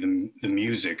 usually the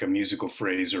music, a musical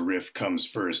phrase or riff comes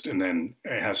first, and then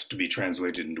it has to be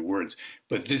translated into words.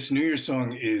 But this New Year's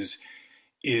song is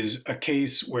a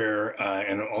case where,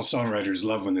 and all songwriters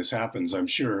love when this happens, I'm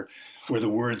sure, where the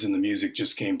words and the music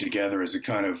just came together as a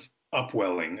kind of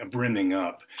upwelling, a brimming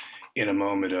up in a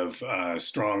moment of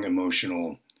strong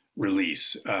emotional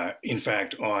release. In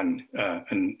fact, on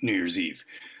New Year's Eve.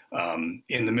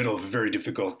 in the middle of a very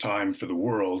difficult time for the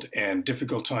world and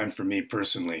difficult time for me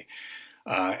personally.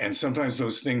 And sometimes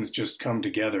those things just come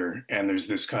together and there's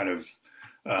this kind of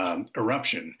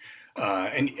eruption.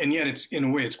 And yet it's, in a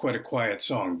way, it's quite a quiet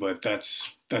song, but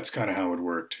that's kind of how it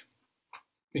worked.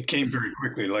 It came very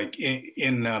quickly, like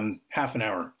in half an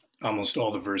hour, almost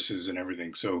all the verses and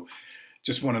everything. So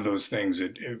just one of those things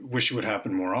that I wish it would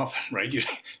happen more often, right?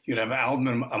 You'd have an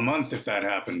album a month if that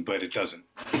happened, but it doesn't.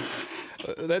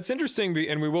 That's interesting,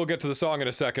 and we will get to the song in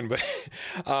a second, but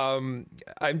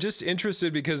I'm just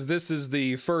interested because this is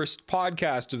the first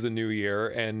podcast of the new year,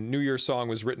 and New Year's song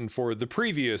was written for the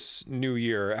previous New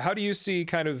Year. How do you see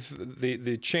kind of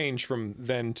the change from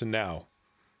then to now?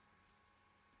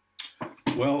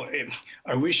 Well,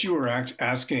 I wish you were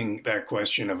asking that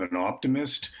question of an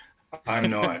optimist. I'm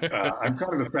not. I'm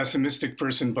kind of a pessimistic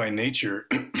person by nature.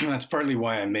 That's partly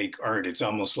why I make art. It's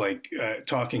almost like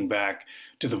talking back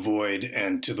to the void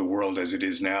and to the world as it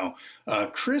is now.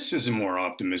 Chris is a more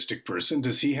optimistic person.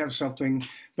 Does he have something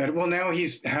better? Well, now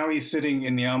he's sitting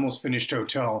in the almost finished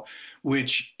hotel,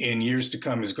 which in years to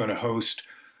come is going to host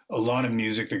a lot of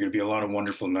music. There are going to be a lot of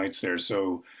wonderful nights there.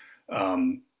 So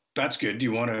that's good. Do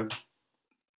you want to?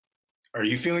 Are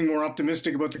you feeling more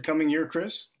optimistic about the coming year,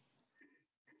 Chris?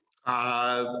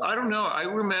 I don't know. I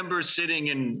remember sitting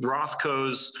in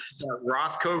Rothko's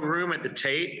Rothko room at the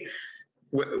Tate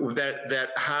that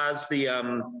has the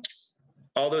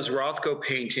all those Rothko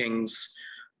paintings,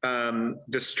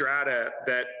 the strata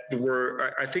that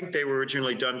were, I think they were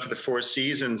originally done for the Four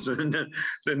Seasons in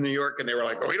New York, and they were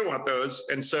like, oh, we don't want those.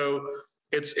 And so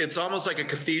it's almost like a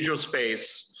cathedral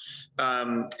space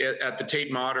at the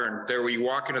Tate Modern there, where you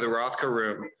walk into the Rothko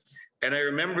room. And I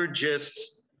remember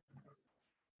just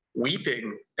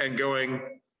weeping and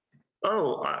going,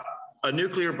 oh, a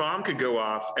nuclear bomb could go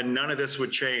off and none of this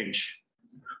would change.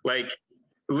 Like,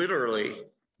 literally,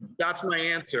 that's my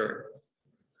answer.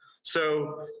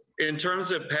 So in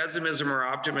terms of pessimism or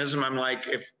optimism, I'm like,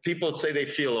 if people say they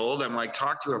feel old, I'm like,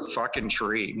 talk to a fucking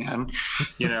tree, man,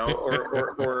 you know,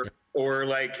 or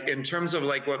like in terms of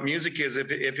like what music is, if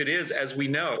it is, as we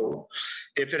know,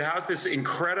 if it has this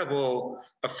incredible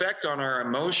effect on our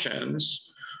emotions,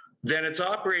 then it's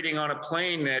operating on a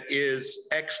plane that is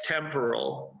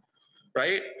extemporal,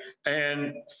 right?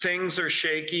 And things are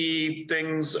shaky,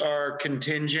 things are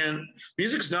contingent.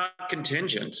 Music's not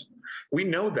contingent. We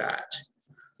know that,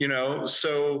 you know?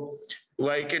 So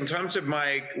like in terms of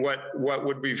my, what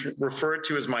would be referred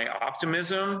to as my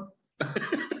optimism,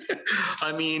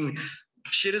 I mean,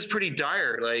 shit is pretty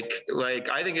dire. Like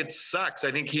I think it sucks.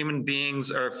 I think human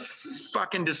beings are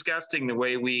fucking disgusting the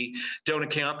way we don't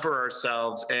account for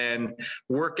ourselves and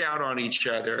work out on each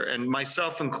other, and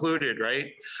myself included,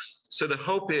 right? So the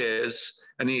hope is,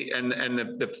 and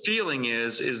the feeling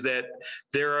is that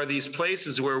there are these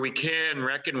places where we can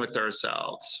reckon with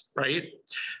ourselves, right?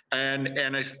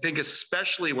 And I think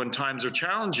especially when times are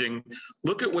challenging,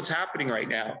 look at what's happening right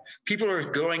now. People are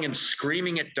going and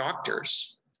screaming at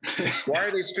doctors. Why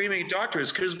are they screaming at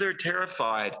doctors? Because they're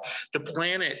terrified. The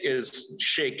planet is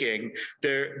shaking.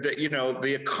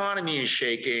 The economy is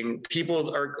shaking.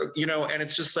 People are, you know, and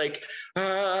it's just like,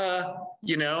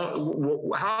 you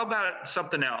know, how about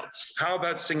something else? How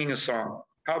about singing a song?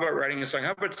 How about writing a song?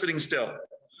 How about sitting still?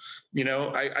 You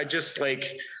know, I just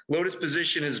like, lotus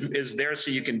position is there so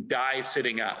you can die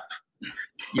sitting up.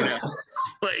 You know,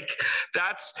 like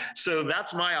that's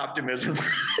my optimism.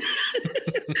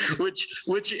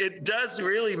 which it does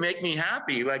really make me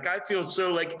happy. Like I feel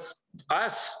so like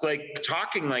us like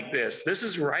talking like this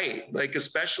is right. Like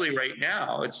especially right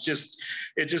now, it just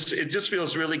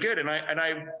feels really good. And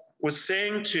I was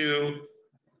saying to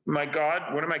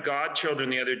one of my godchildren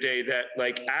the other day that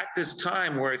like at this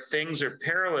time where things are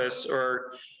perilous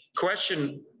or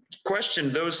question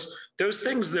those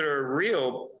things that are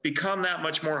real become that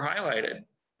much more highlighted.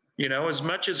 You know, as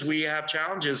much as we have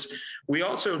challenges, we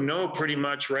also know pretty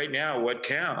much right now what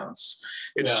counts.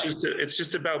 It's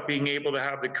just about being able to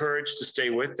have the courage to stay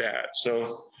with that.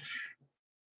 So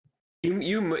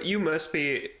you must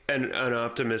be an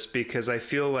optimist, because I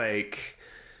feel like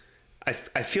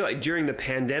during the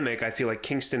pandemic, I feel like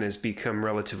Kingston has become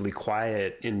relatively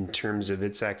quiet in terms of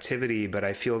its activity, but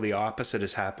I feel the opposite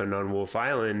has happened on Wolfe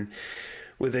Island,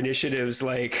 with initiatives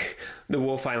like the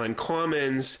Wolfe Island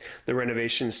Commons, the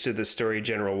renovations to the Story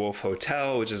General Wolfe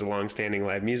Hotel, which is a longstanding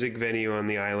live music venue on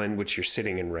the island, which you're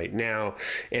sitting in right now,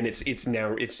 and its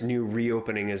new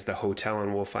reopening as the hotel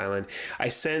on Wolfe Island. I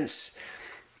sense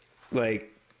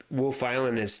like Wolfe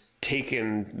Island has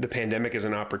taken the pandemic as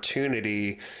an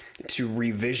opportunity to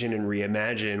revision and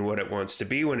reimagine what it wants to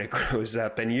be when it grows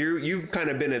up. And you've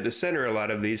kind of been at the center of a lot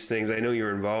of these things. I know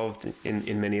you're involved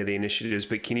in many of the initiatives,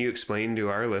 but can you explain to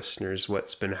our listeners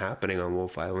what's been happening on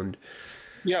Wolfe Island?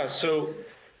 Yeah, so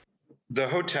the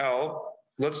hotel,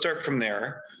 let's start from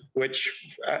there,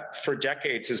 which for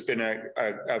decades has been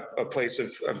a place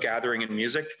of gathering and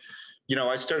music. You know,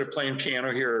 I started playing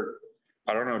piano here,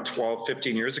 I don't know, 12,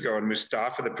 15 years ago. And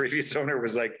Mustafa, the previous owner,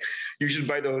 was like, you should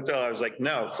buy the hotel. I was like,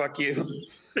 no, fuck you.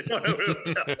 I don't have a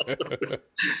hotel.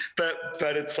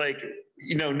 but it's like,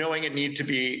 you know, knowing it need to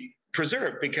be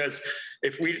preserved, because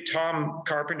if Tom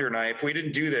Carpenter and I, if we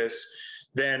didn't do this,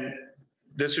 then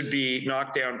this would be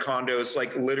knockdown condos.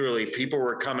 Like literally people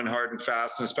were coming hard and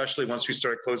fast. And especially once we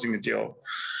started closing the deal,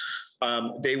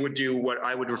 they would do what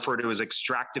I would refer to as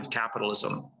extractive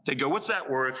capitalism. They go, what's that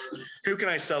worth? Who can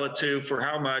I sell it to? For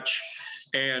how much?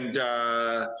 And,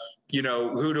 you know,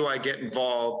 who do I get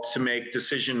involved to make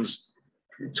decisions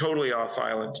totally off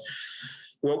island?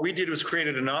 What we did was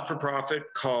created a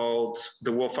not-for-profit called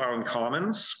the Wolfe Island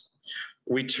Commons.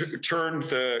 We turned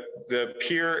the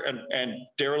pier and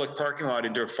derelict parking lot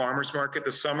into a farmer's market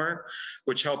this summer,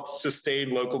 which helped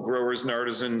sustain local growers and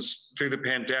artisans through the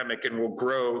pandemic, and will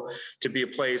grow to be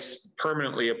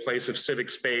permanently a place of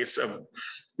civic space, of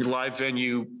live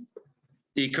venue,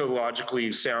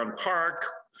 ecologically sound park,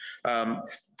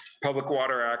 public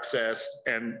water access,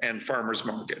 and farmer's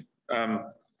market.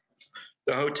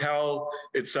 The hotel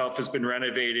itself has been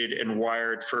renovated and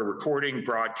wired for recording,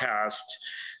 broadcast.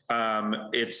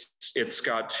 It's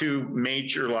got 2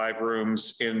 major live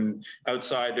rooms.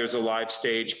 Outside there's a live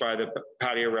stage by the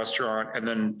patio restaurant, and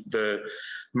then the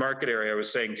market area I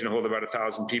was saying can hold about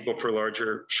 1,000 people for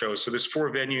larger shows. So there's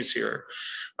 4 venues here.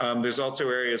 There's also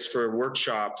areas for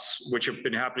workshops, which have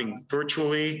been happening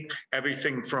virtually,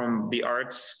 everything from the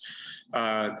arts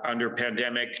under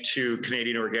pandemic to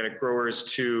Canadian organic growers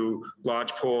to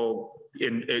lodgepole,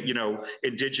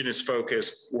 indigenous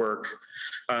focused work.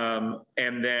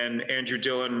 And then Andrew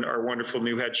Dillon, our wonderful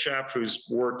new head chef, who's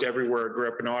worked everywhere, grew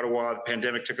up in Ottawa, the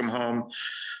pandemic took him home.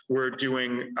 We're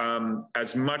doing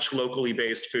as much locally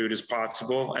based food as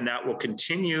possible, and that will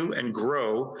continue and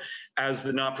grow as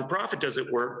the not-for-profit does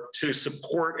its work to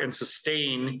support and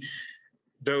sustain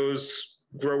those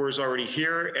growers already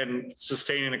here and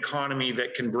sustain an economy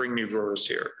that can bring new growers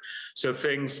here. So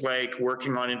things like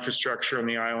working on infrastructure on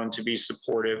the island to be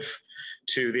supportive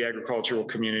to the agricultural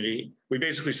community. We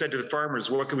basically said to the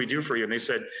farmers, what can we do for you? And they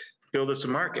said, build us a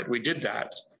market. We did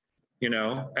that, you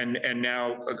know, and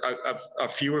now a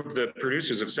few of the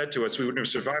producers have said to us, we wouldn't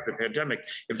have survived the pandemic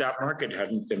if that market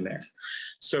hadn't been there.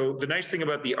 So the nice thing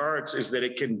about the arts is that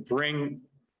it can bring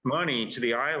money to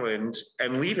the island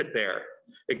and leave it there.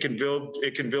 It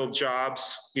can build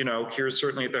jobs, you know, here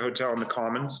certainly at the hotel in the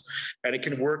Commons, and it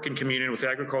can work in communion with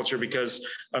agriculture, because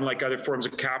unlike other forms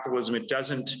of capitalism, it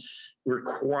doesn't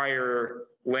require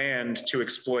land to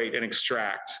exploit and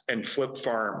extract and flip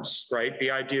farms, right?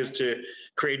 The idea is to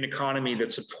create an economy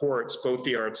that supports both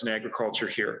the arts and agriculture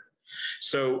here.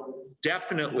 So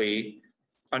definitely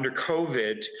under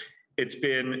COVID, it's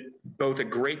been both a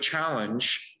great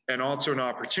challenge and also an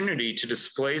opportunity to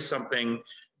display something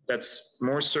that's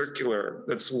more circular,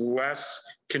 that's less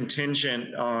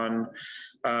contingent on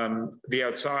the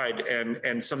outside,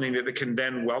 and something that can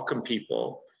then welcome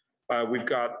people. We've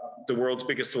got the world's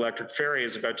biggest electric ferry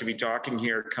is about to be docking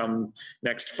here come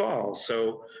next fall.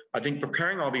 So I think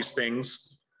preparing all these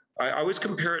things, I always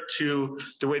compare it to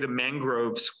the way the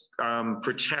mangroves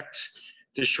protect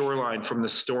the shoreline from the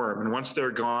storm. And once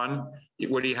they're gone,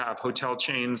 what do you have? Hotel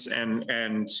chains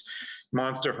and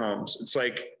monster homes. It's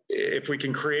like, if we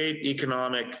can create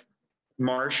economic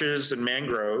marshes and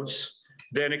mangroves,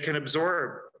 then it can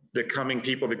absorb the coming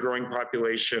people, the growing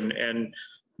population, and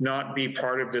not be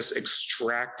part of this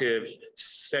extractive,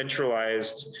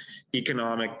 centralized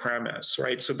economic premise,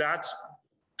 right? So that's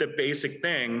the basic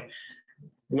thing.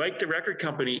 Like the record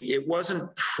company, it wasn't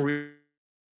to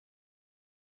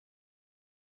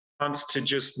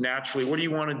just naturally, what do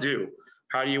you want to do?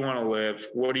 How do you want to live?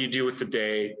 What do you do with the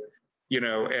day? You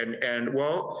know, and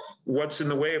well, what's in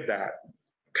the way of that?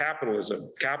 Capitalism.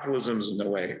 Capitalism's in the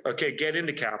way. Okay, get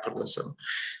into capitalism,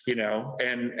 you know,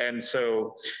 and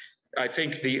so I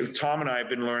think Tom and I have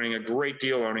been learning a great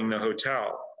deal owning the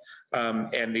hotel,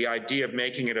 and the idea of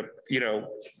making it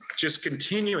just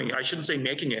continuing, I shouldn't say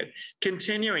making it,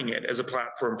 continuing it as a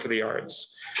platform for the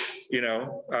arts, you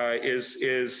know,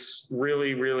 is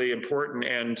really, really important.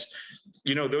 And,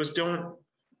 you know, those don't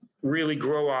really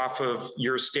grow off of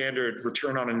your standard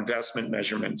return on investment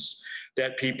measurements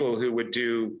that people who would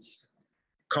do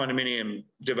condominium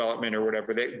development or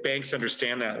whatever. Banks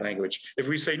understand that language. If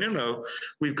we say, no,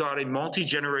 we've got a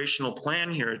multi-generational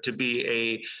plan here to be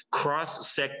a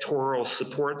cross-sectoral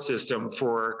support system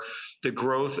for the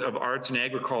growth of arts and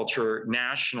agriculture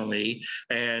nationally,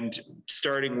 and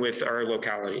starting with our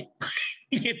locality.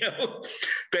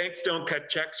 Banks don't cut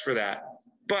checks for that.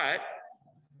 But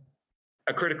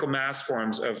a critical mass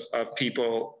forms of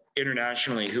people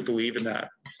internationally who believe in that.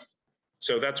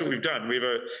 So that's what we've done. We have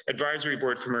an advisory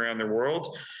board from around the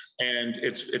world, and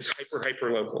it's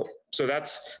hyper local. So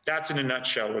that's in a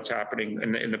nutshell what's happening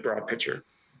in the broad picture.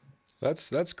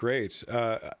 That's great.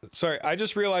 Sorry, I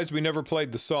just realized we never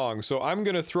played the song, so I'm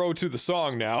gonna throw to the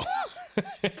song now.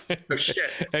 Oh,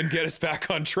 shit. And get us back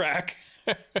on track.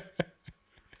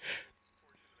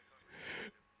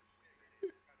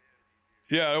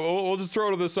 Yeah, we'll just throw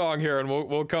to the song here, and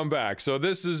we'll come back. So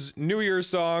this is New Year's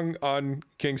Song on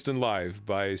Kingston Live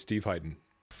by Steve Heighton.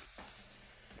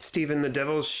 Stephen, The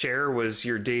Devil's Share was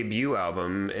your debut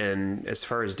album, and as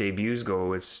far as debuts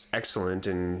go, it's excellent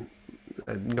and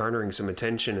garnering some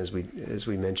attention, as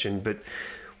we mentioned. But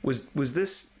was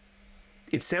this?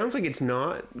 It sounds like it's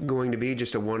not going to be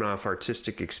just a one-off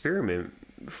artistic experiment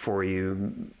for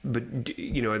you, but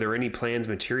are there any plans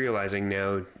materializing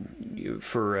now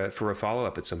for a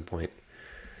follow-up at some point?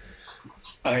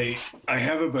 I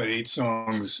have about 8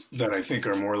 songs that I think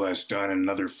are more or less done, and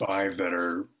another 5 that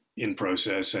are in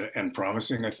process and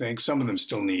promising. I think some of them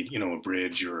still need a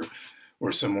bridge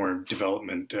or some more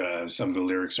development. Some of the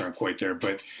lyrics aren't quite there,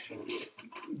 but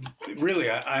really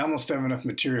I almost have enough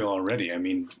material already. I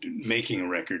mean, making a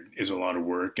record is a lot of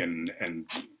work, and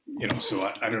so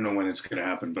I don't know when it's going to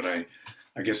happen, but I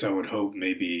guess I would hope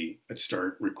maybe I'd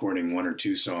start recording 1 or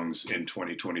 2 songs in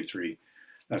 2023.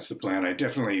 That's the plan. I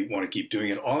definitely want to keep doing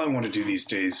it. All I want to do these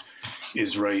days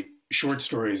is write short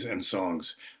stories and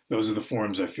songs. Those are the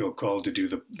forms I feel called to do.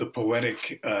 The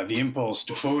poetic, the impulse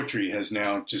to poetry has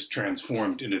now just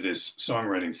transformed into this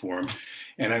songwriting form.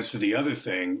 And as for the other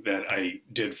thing that I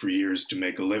did for years to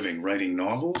make a living, writing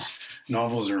novels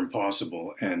are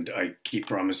impossible. And I keep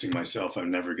promising myself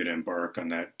I'm never going to embark on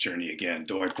that journey again,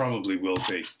 though I probably will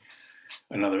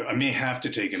I may have to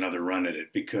take another run at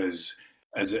it, because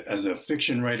as a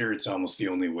fiction writer, it's almost the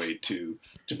only way to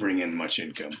bring in much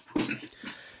income.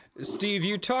 Steve,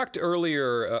 you talked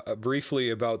earlier briefly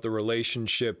about the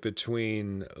relationship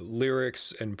between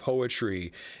lyrics and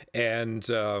poetry, and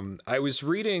I was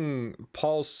reading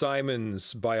Paul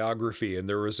Simon's biography, and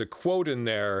there was a quote in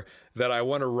there that I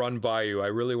want to run by you. I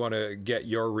really want to get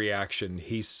your reaction.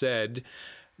 He said,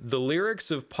 "The lyrics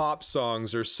of pop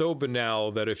songs are so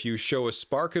banal that if you show a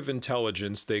spark of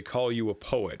intelligence, they call you a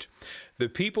poet. The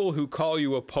people who call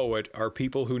you a poet are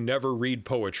people who never read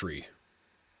poetry."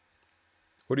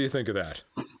 What do you think of that?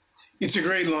 It's a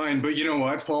great line, but you know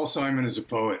what? Paul Simon is a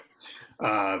poet.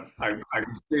 I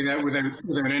can say that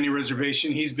without any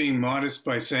reservation. He's being modest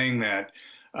by saying that,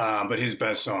 but his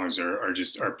best songs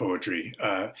are poetry.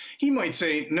 He might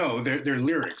say no, they're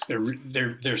lyrics.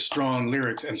 They're strong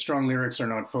lyrics, and strong lyrics are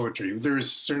not poetry. There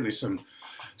is certainly some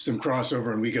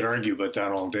crossover, and we could argue about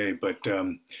that all day. But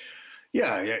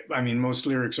yeah, I mean, most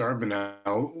lyrics are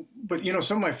banal, but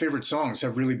some of my favorite songs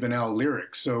have really banal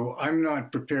lyrics. So I'm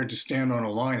not prepared to stand on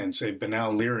a line and say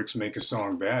banal lyrics make a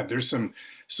song bad. There's some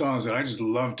songs that I just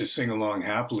love to sing along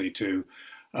happily to.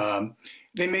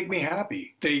 They make me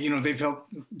happy. They've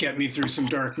helped get me through some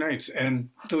dark nights, and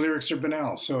the lyrics are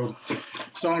banal. So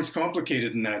song's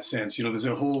complicated in that sense. There's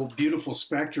a whole beautiful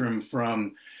spectrum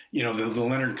from, the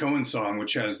Leonard Cohen song,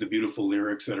 which has the beautiful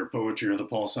lyrics that are poetry, or the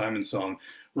Paul Simon song,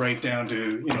 right down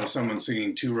to, someone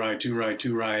singing "to rye,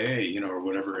 a," or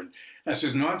whatever. And that's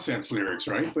just nonsense lyrics,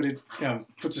 right? But it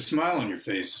puts a smile on your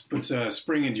face, puts a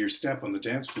spring into your step on the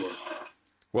dance floor.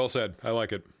 Well said. I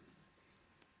like it.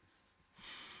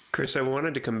 Chris, I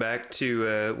wanted to come back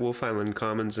to Wolfe Island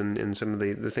Commons and some of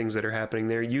the things that are happening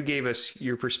there. You gave us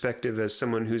your perspective as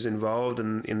someone who's involved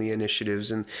in the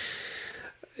initiatives and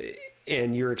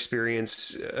your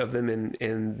experience of them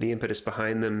and the impetus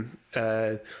behind them.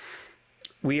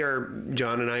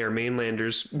 John and I are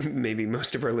mainlanders. Maybe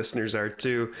most of our listeners are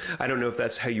too. I don't know if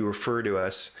that's how you refer to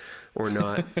us or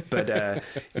not, but I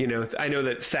know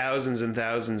that thousands and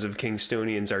thousands of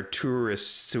Kingstonians are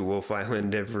tourists to Wolfe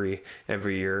Island every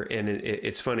year, and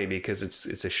it's funny because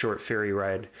it's a short ferry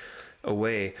ride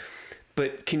away.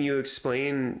 But can you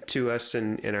explain to us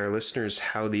and our listeners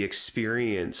how the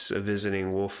experience of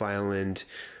visiting Wolfe Island,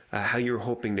 how you're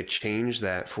hoping to change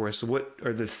that for us? What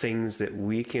are the things that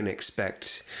we can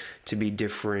expect to be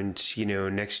different,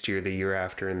 next year, the year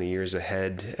after, and the years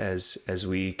ahead as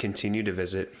we continue to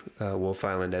visit Wolfe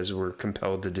Island, as we're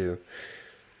compelled to do?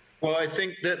 Well, I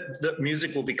think that the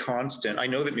music will be constant. I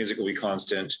know that music will be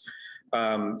constant.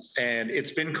 And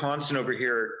it's been constant over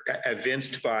here,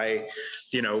 evinced by,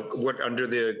 what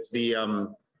under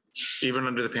even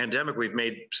under the pandemic, we've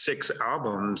made 6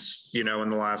 albums, in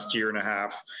the last year and a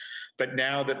half. But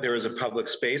now that there is a public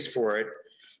space for it,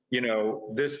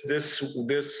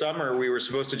 this summer we were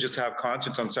supposed to just have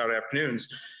concerts on Saturday afternoons.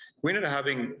 We ended up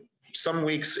having, some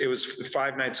weeks it was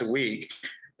 5 nights a week.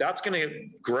 That's going to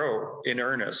grow in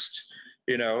earnest,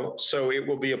 so it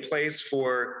will be a place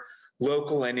for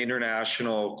local and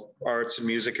international arts and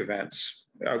music events,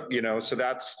 so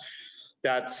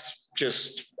that's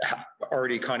just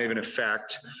already kind of in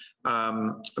effect.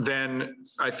 Then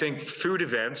I think food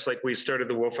events, like we started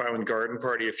the Wolfe Island Garden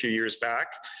Party a few years back,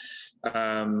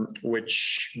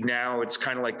 which now it's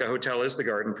kind of like the hotel is the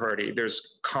garden party.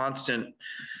 There's constant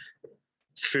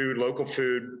food, local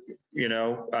food,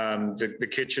 the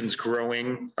kitchen's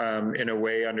growing in a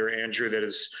way under Andrew that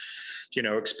is,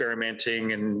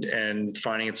 experimenting and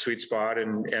finding its sweet spot.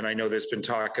 And I know there's been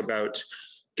talk about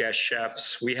guest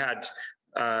chefs. We had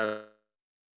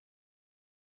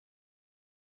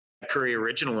Curry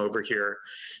Original over here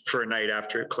for a night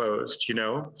after it closed,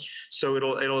 so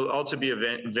it'll also be a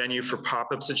venue for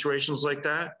pop-up situations like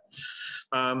that.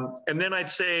 And then I'd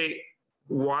say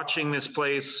watching this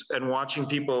place and watching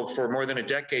people for more than a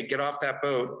decade get off that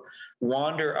boat,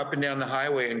 wander up and down the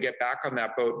highway and get back on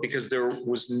that boat because there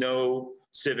was no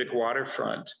civic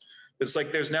waterfront. It's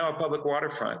like there's now a public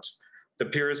waterfront. The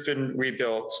pier has been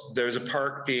rebuilt. There's a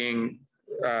park being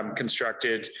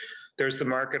constructed. There's the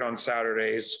market on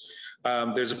Saturdays.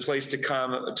 There's a place to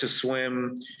come to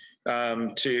swim,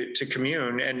 to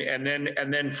commune,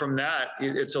 and then from that,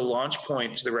 it's a launch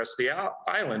point to the rest of the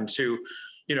island. To,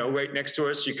 right next to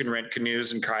us, you can rent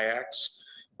canoes and kayaks.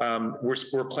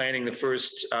 We're planning the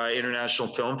first international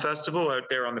film festival out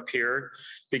there on the pier,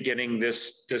 beginning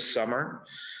this summer.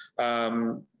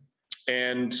 And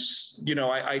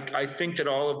I think that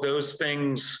all of those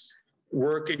things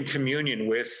work in communion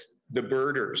with the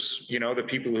birders, the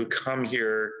people who come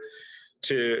here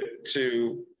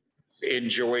to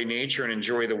enjoy nature and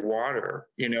enjoy the water.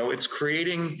 It's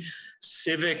creating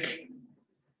civic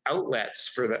outlets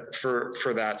for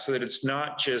that, so that it's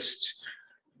not just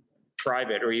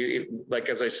private, or like,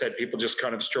 as I said, people just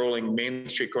kind of strolling Main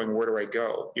Street going, where do I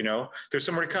go? There's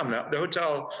somewhere to come. Now, the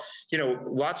hotel,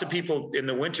 lots of people in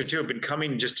the winter too have been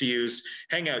coming just to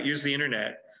hang out, use the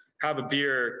internet, have a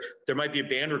beer. There might be a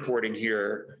band recording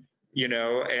here,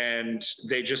 and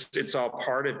it's all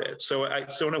part of it. So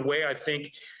in a way, I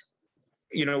think,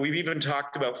 we've even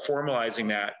talked about formalizing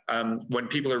that when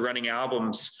people are running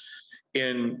albums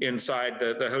inside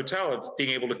the hotel, of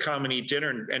being able to come and eat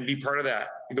dinner and be part of that,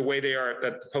 the way they are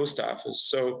at the post office.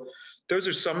 So those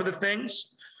are some of the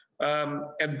things.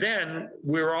 And then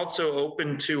we're also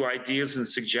open to ideas and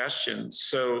suggestions.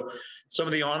 So some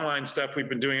of the online stuff we've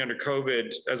been doing under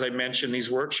COVID, as I mentioned,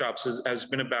 these workshops has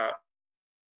been about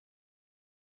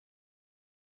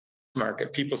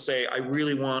market. People say, I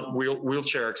really want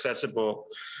wheelchair accessible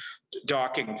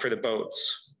docking for the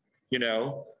boats,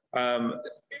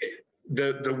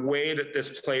 the way that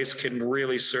this place can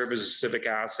really serve as a civic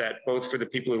asset, both for the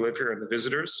people who live here and the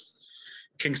visitors.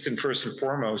 Kingston, first and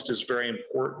foremost, is very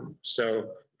important.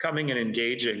 So coming and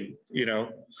engaging,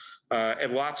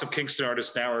 and lots of Kingston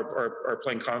artists now are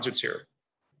playing concerts here.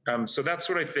 So that's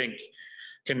what I think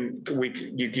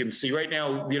you can see right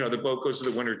now. The boat goes to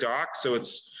the winter dock, so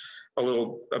it's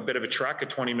a bit of a trek, a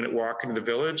 20-minute walk into the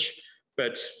village.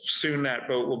 But soon that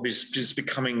boat will be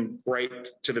coming right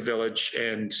to the village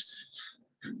and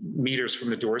meters from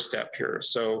the doorstep here.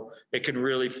 So it can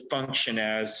really function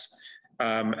as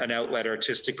an outlet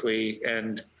artistically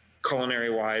and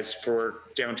culinary wise for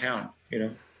downtown,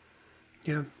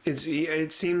 Yeah,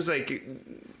 it seems like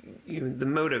the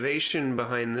motivation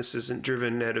behind this isn't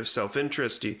driven out of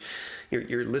self-interest.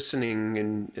 You're listening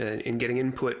and getting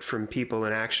input from people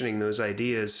and actioning those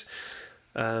ideas.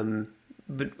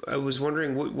 But I was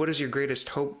wondering, what is your greatest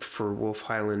hope for Wolfe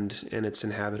Island and its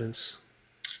inhabitants?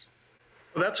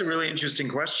 Well, that's a really interesting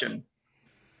question.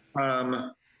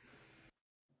 I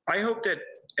hope that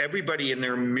everybody in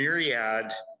their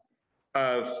myriad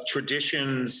of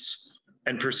traditions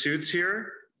and pursuits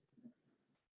here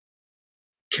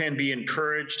can be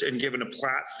encouraged and given a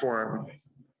platform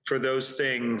for those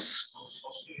things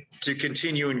to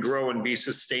continue and grow and be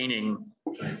sustaining,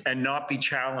 and not be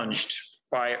challenged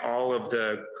by all of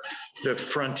the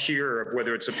frontier of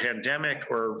whether it's a pandemic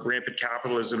or rampant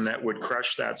capitalism that would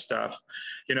crush that stuff.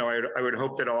 I would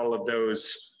hope that all of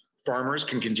those farmers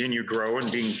can continue grow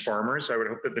and being farmers. I would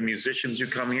hope that the musicians who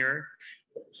come here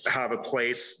have a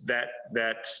place that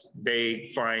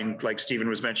they find, like Stephen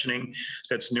was mentioning,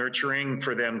 that's nurturing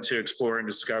for them to explore and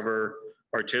discover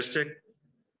artistic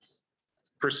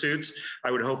pursuits.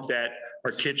 I would hope that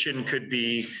our kitchen could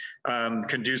be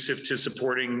conducive to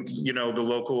supporting, you know, the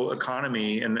local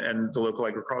economy and the local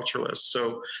agriculturalists.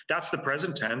 So that's the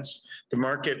present tense. The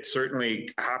market certainly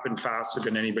happened faster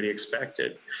than anybody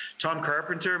expected. Tom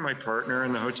Carpenter, my partner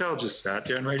in the hotel, just sat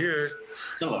down right here.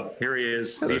 Hello. Here he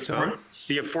is. Hello, Tom.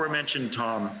 The aforementioned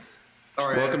Tom. All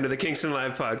right. Welcome to the Kingston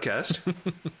Live podcast.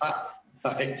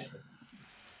 Hi.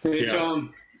 Hey, Yeah.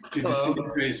 Tom. Good to Hello. see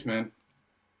your face, man.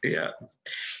 Yeah.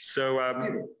 So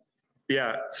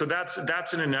yeah, so that's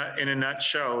in a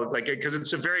nutshell, like, because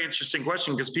it's a very interesting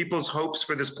question, because people's hopes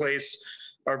for this place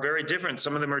are very different.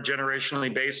 Some of them are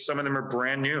generationally based, some of them are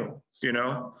brand new, you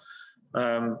know.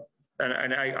 And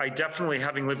I definitely,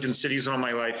 having lived in cities all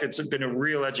my life, it's been a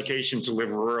real education to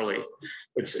live rurally.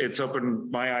 It's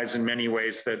opened my eyes in many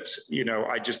ways that, you know,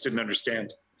 I just didn't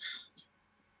understand,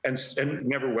 and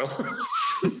never will.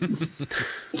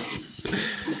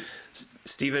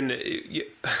 Stephen,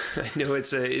 I know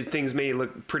things may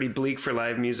look pretty bleak for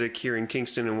live music here in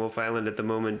Kingston and Wolfe Island at the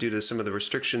moment due to some of the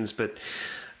restrictions, but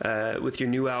with your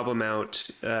new album out,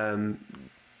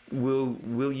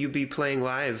 will you be playing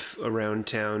live around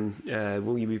town?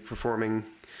 Will you be performing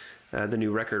the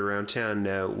new record around town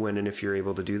when and if you're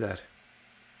able to do that?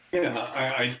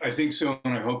 Yeah, I think so,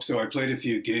 and I hope so. I played a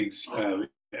few gigs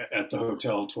at the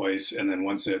hotel twice, and then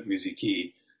once at Music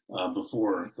Key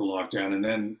before the lockdown. And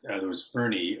then there was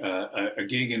Fernie, a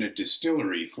gig in a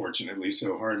distillery, fortunately,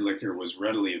 so hard liquor was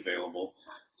readily available,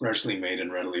 freshly made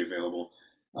and readily available,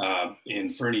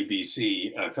 in Fernie,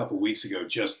 BC, a couple weeks ago,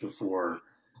 just before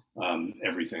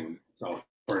everything fell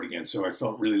apart again. So I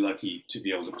felt really lucky to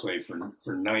be able to play for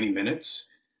 90 minutes.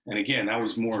 And again, that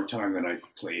was more time than I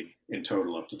played in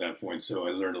total up to that point. So I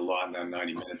learned a lot in that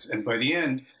 90 minutes. And by the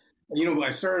end, you know, I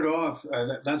started off,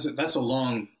 that's a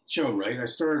long show, right? I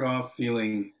started off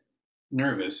feeling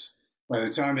nervous. By the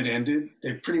time it ended,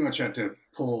 they pretty much had to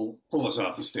pull us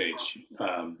off the stage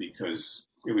because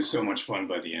it was so much fun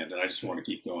by the end, and I just want to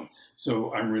keep going.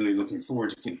 So I'm really looking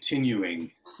forward to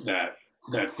continuing that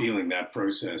feeling, that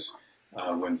process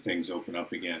when things open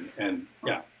up again. And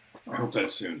yeah, I hope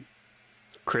that's soon.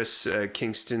 Chris,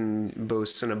 Kingston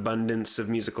boasts an abundance of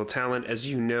musical talent, as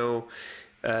you know.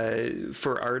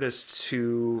 For artists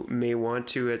who may want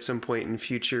to at some point in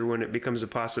future, when it becomes a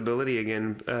possibility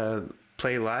again,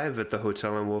 play live at the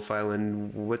hotel in Wolfe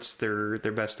Island, what's their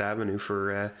best avenue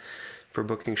for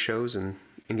booking shows and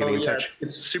getting in touch?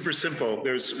 It's super simple.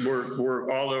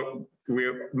 We're all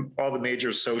the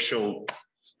major social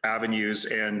avenues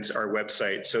and our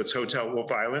website. So it's Hotel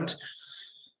Wolfe Island,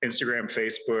 Instagram,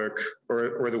 Facebook,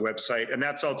 or the website. And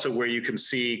that's also where you can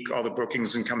see all the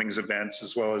bookings and comings events,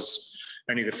 as well as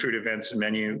any of the food events and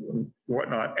menu and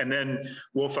whatnot. And then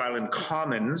Wolfe Island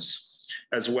Commons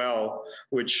as well,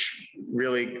 which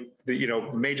really, the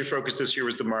major focus this year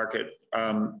was the market.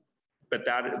 But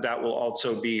that will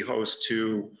also be host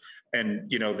to, and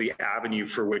the avenue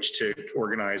for which to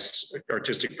organize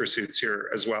artistic pursuits here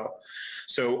as well.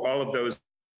 So all of those,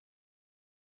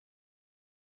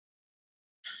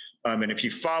 and if you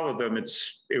follow them, it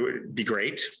would be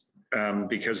great,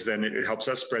 because then it helps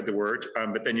us spread the word.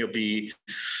 But then you'll be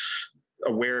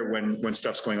aware when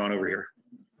stuff's going on over here.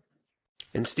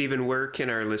 And Stephen, where can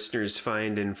our listeners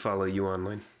find and follow you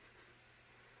online?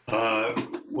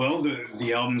 Well,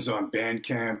 the album's on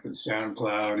Bandcamp and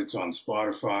SoundCloud. It's on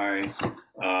Spotify.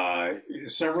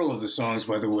 Several of the songs,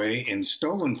 by the way, in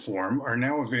stolen form, are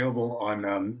now available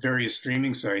on various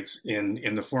streaming sites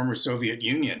in the former Soviet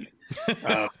Union.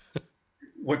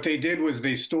 What they did was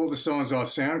they stole the songs off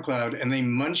SoundCloud and they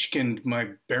munchkined my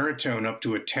baritone up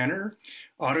to a tenor,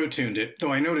 auto-tuned it.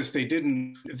 Though I noticed they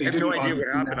didn't. I have no idea what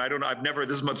happened. I don't know. I've never.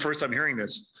 This is my first time hearing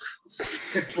this.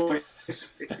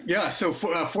 Yeah. So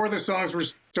four of the songs were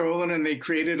stolen, and they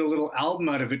created a little album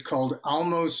out of it called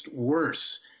 "Almost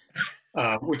Worse,"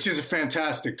 which is a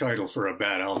fantastic title for a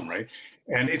bad album, right?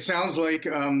 And it sounds like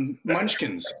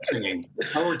Munchkins singing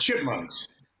or chipmunks.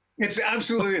 It's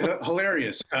absolutely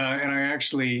hilarious. And I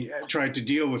actually tried to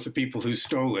deal with the people who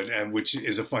stole it, which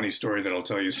is a funny story that I'll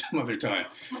tell you some other time.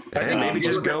 Maybe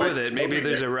just go with it. Maybe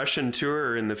there's a Russian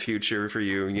tour in the future for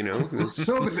you, No,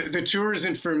 but the tour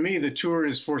isn't for me. The tour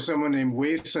is for someone named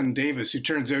Wayson Davis, who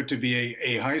turns out to be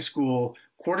a high school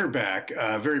quarterback,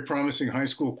 a very promising high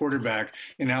school quarterback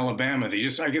in Alabama.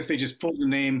 I guess they just pulled the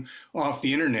name off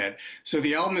the internet. So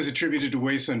the album is attributed to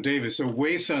Wayson Davis. So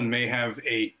Wayson may have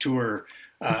a tour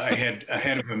ahead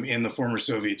of him in the former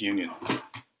Soviet Union.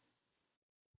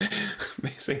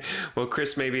 Amazing. Well,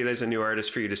 Chris, maybe there's a new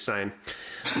artist for you to sign.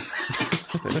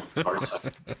 You're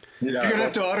gonna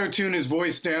have to auto-tune his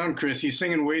voice down, Chris. He's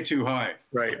singing way too high.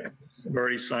 Right. I've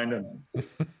already signed him.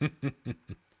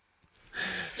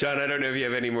 John, I don't know if you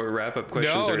have any more wrap-up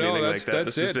questions or anything like that.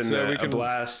 This has been a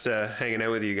blast hanging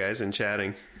out with you guys and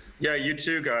chatting. Yeah, you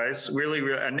too, guys. Really,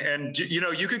 and you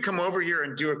know, you could come over here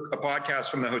and do a podcast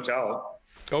from the hotel.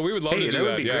 Oh, we would love to do that. That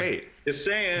would be great. Just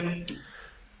saying.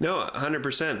 No,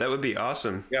 100%. That would be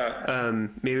awesome. Yeah.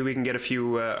 Maybe we can get a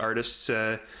few artists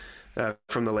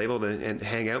from the label to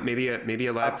hang out. Maybe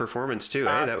a live performance too.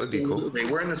 Eh? That would be cool.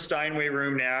 We're in the Steinway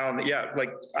room now. Yeah,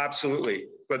 like absolutely.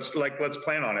 Let's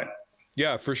plan on it.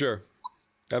 Yeah, for sure.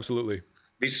 Absolutely.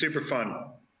 Be super fun.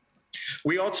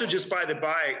 We also, just by the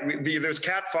by, there's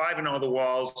Cat 5 in all the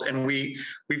walls, and we've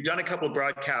done a couple of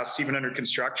broadcasts even under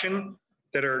construction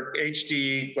that are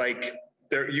HD. Like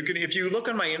there, you can, if you look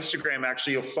on my Instagram,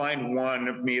 actually, you'll find one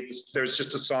of me. There's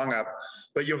just a song up,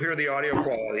 but you'll hear the audio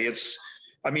quality. It's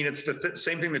the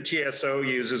same thing the TSO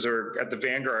uses, or at the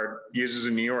Vanguard uses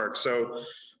in New York. So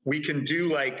we can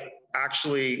do like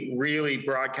actually really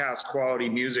broadcast quality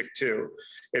music too.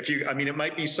 It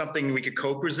might be something we could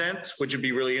co-present, which would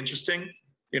be really interesting,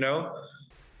 you know?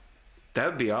 That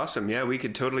would be awesome. Yeah, we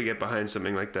could totally get behind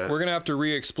something like that. We're going to have to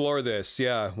re-explore this,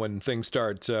 yeah, when things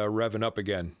start revving up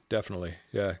again. Definitely,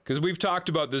 yeah. Because we've talked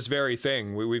about this very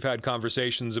thing. We've had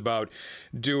conversations about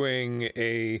doing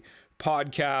a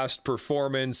podcast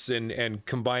performance and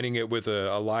combining it with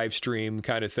a live stream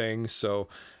kind of thing. So,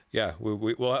 yeah,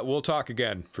 we'll talk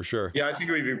again for sure. Yeah, I think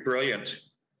it would be brilliant.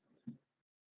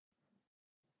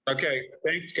 Okay,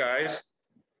 thanks, guys.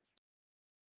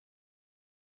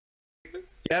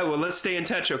 Yeah, well, let's stay in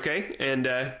touch, okay? And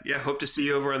hope to see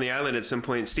you over on the island at some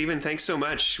point. Stephen, thanks so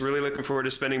much. Really looking forward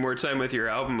to spending more time with your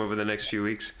album over the next few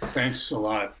weeks. Thanks a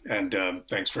lot, and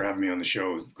thanks for having me on the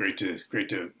show. Great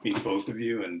to meet both of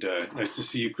you, and nice to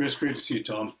see you, Chris. Great to see you,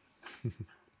 Tom.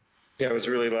 Yeah, it was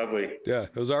really lovely. Yeah,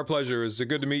 it was our pleasure. It was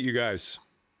good to meet you guys.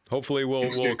 Hopefully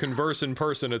we'll converse in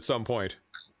person at some point.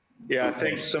 Yeah,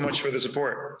 thanks so much for the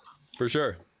support. For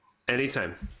sure.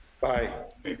 Anytime. Bye.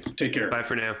 Take care. Bye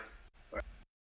for now.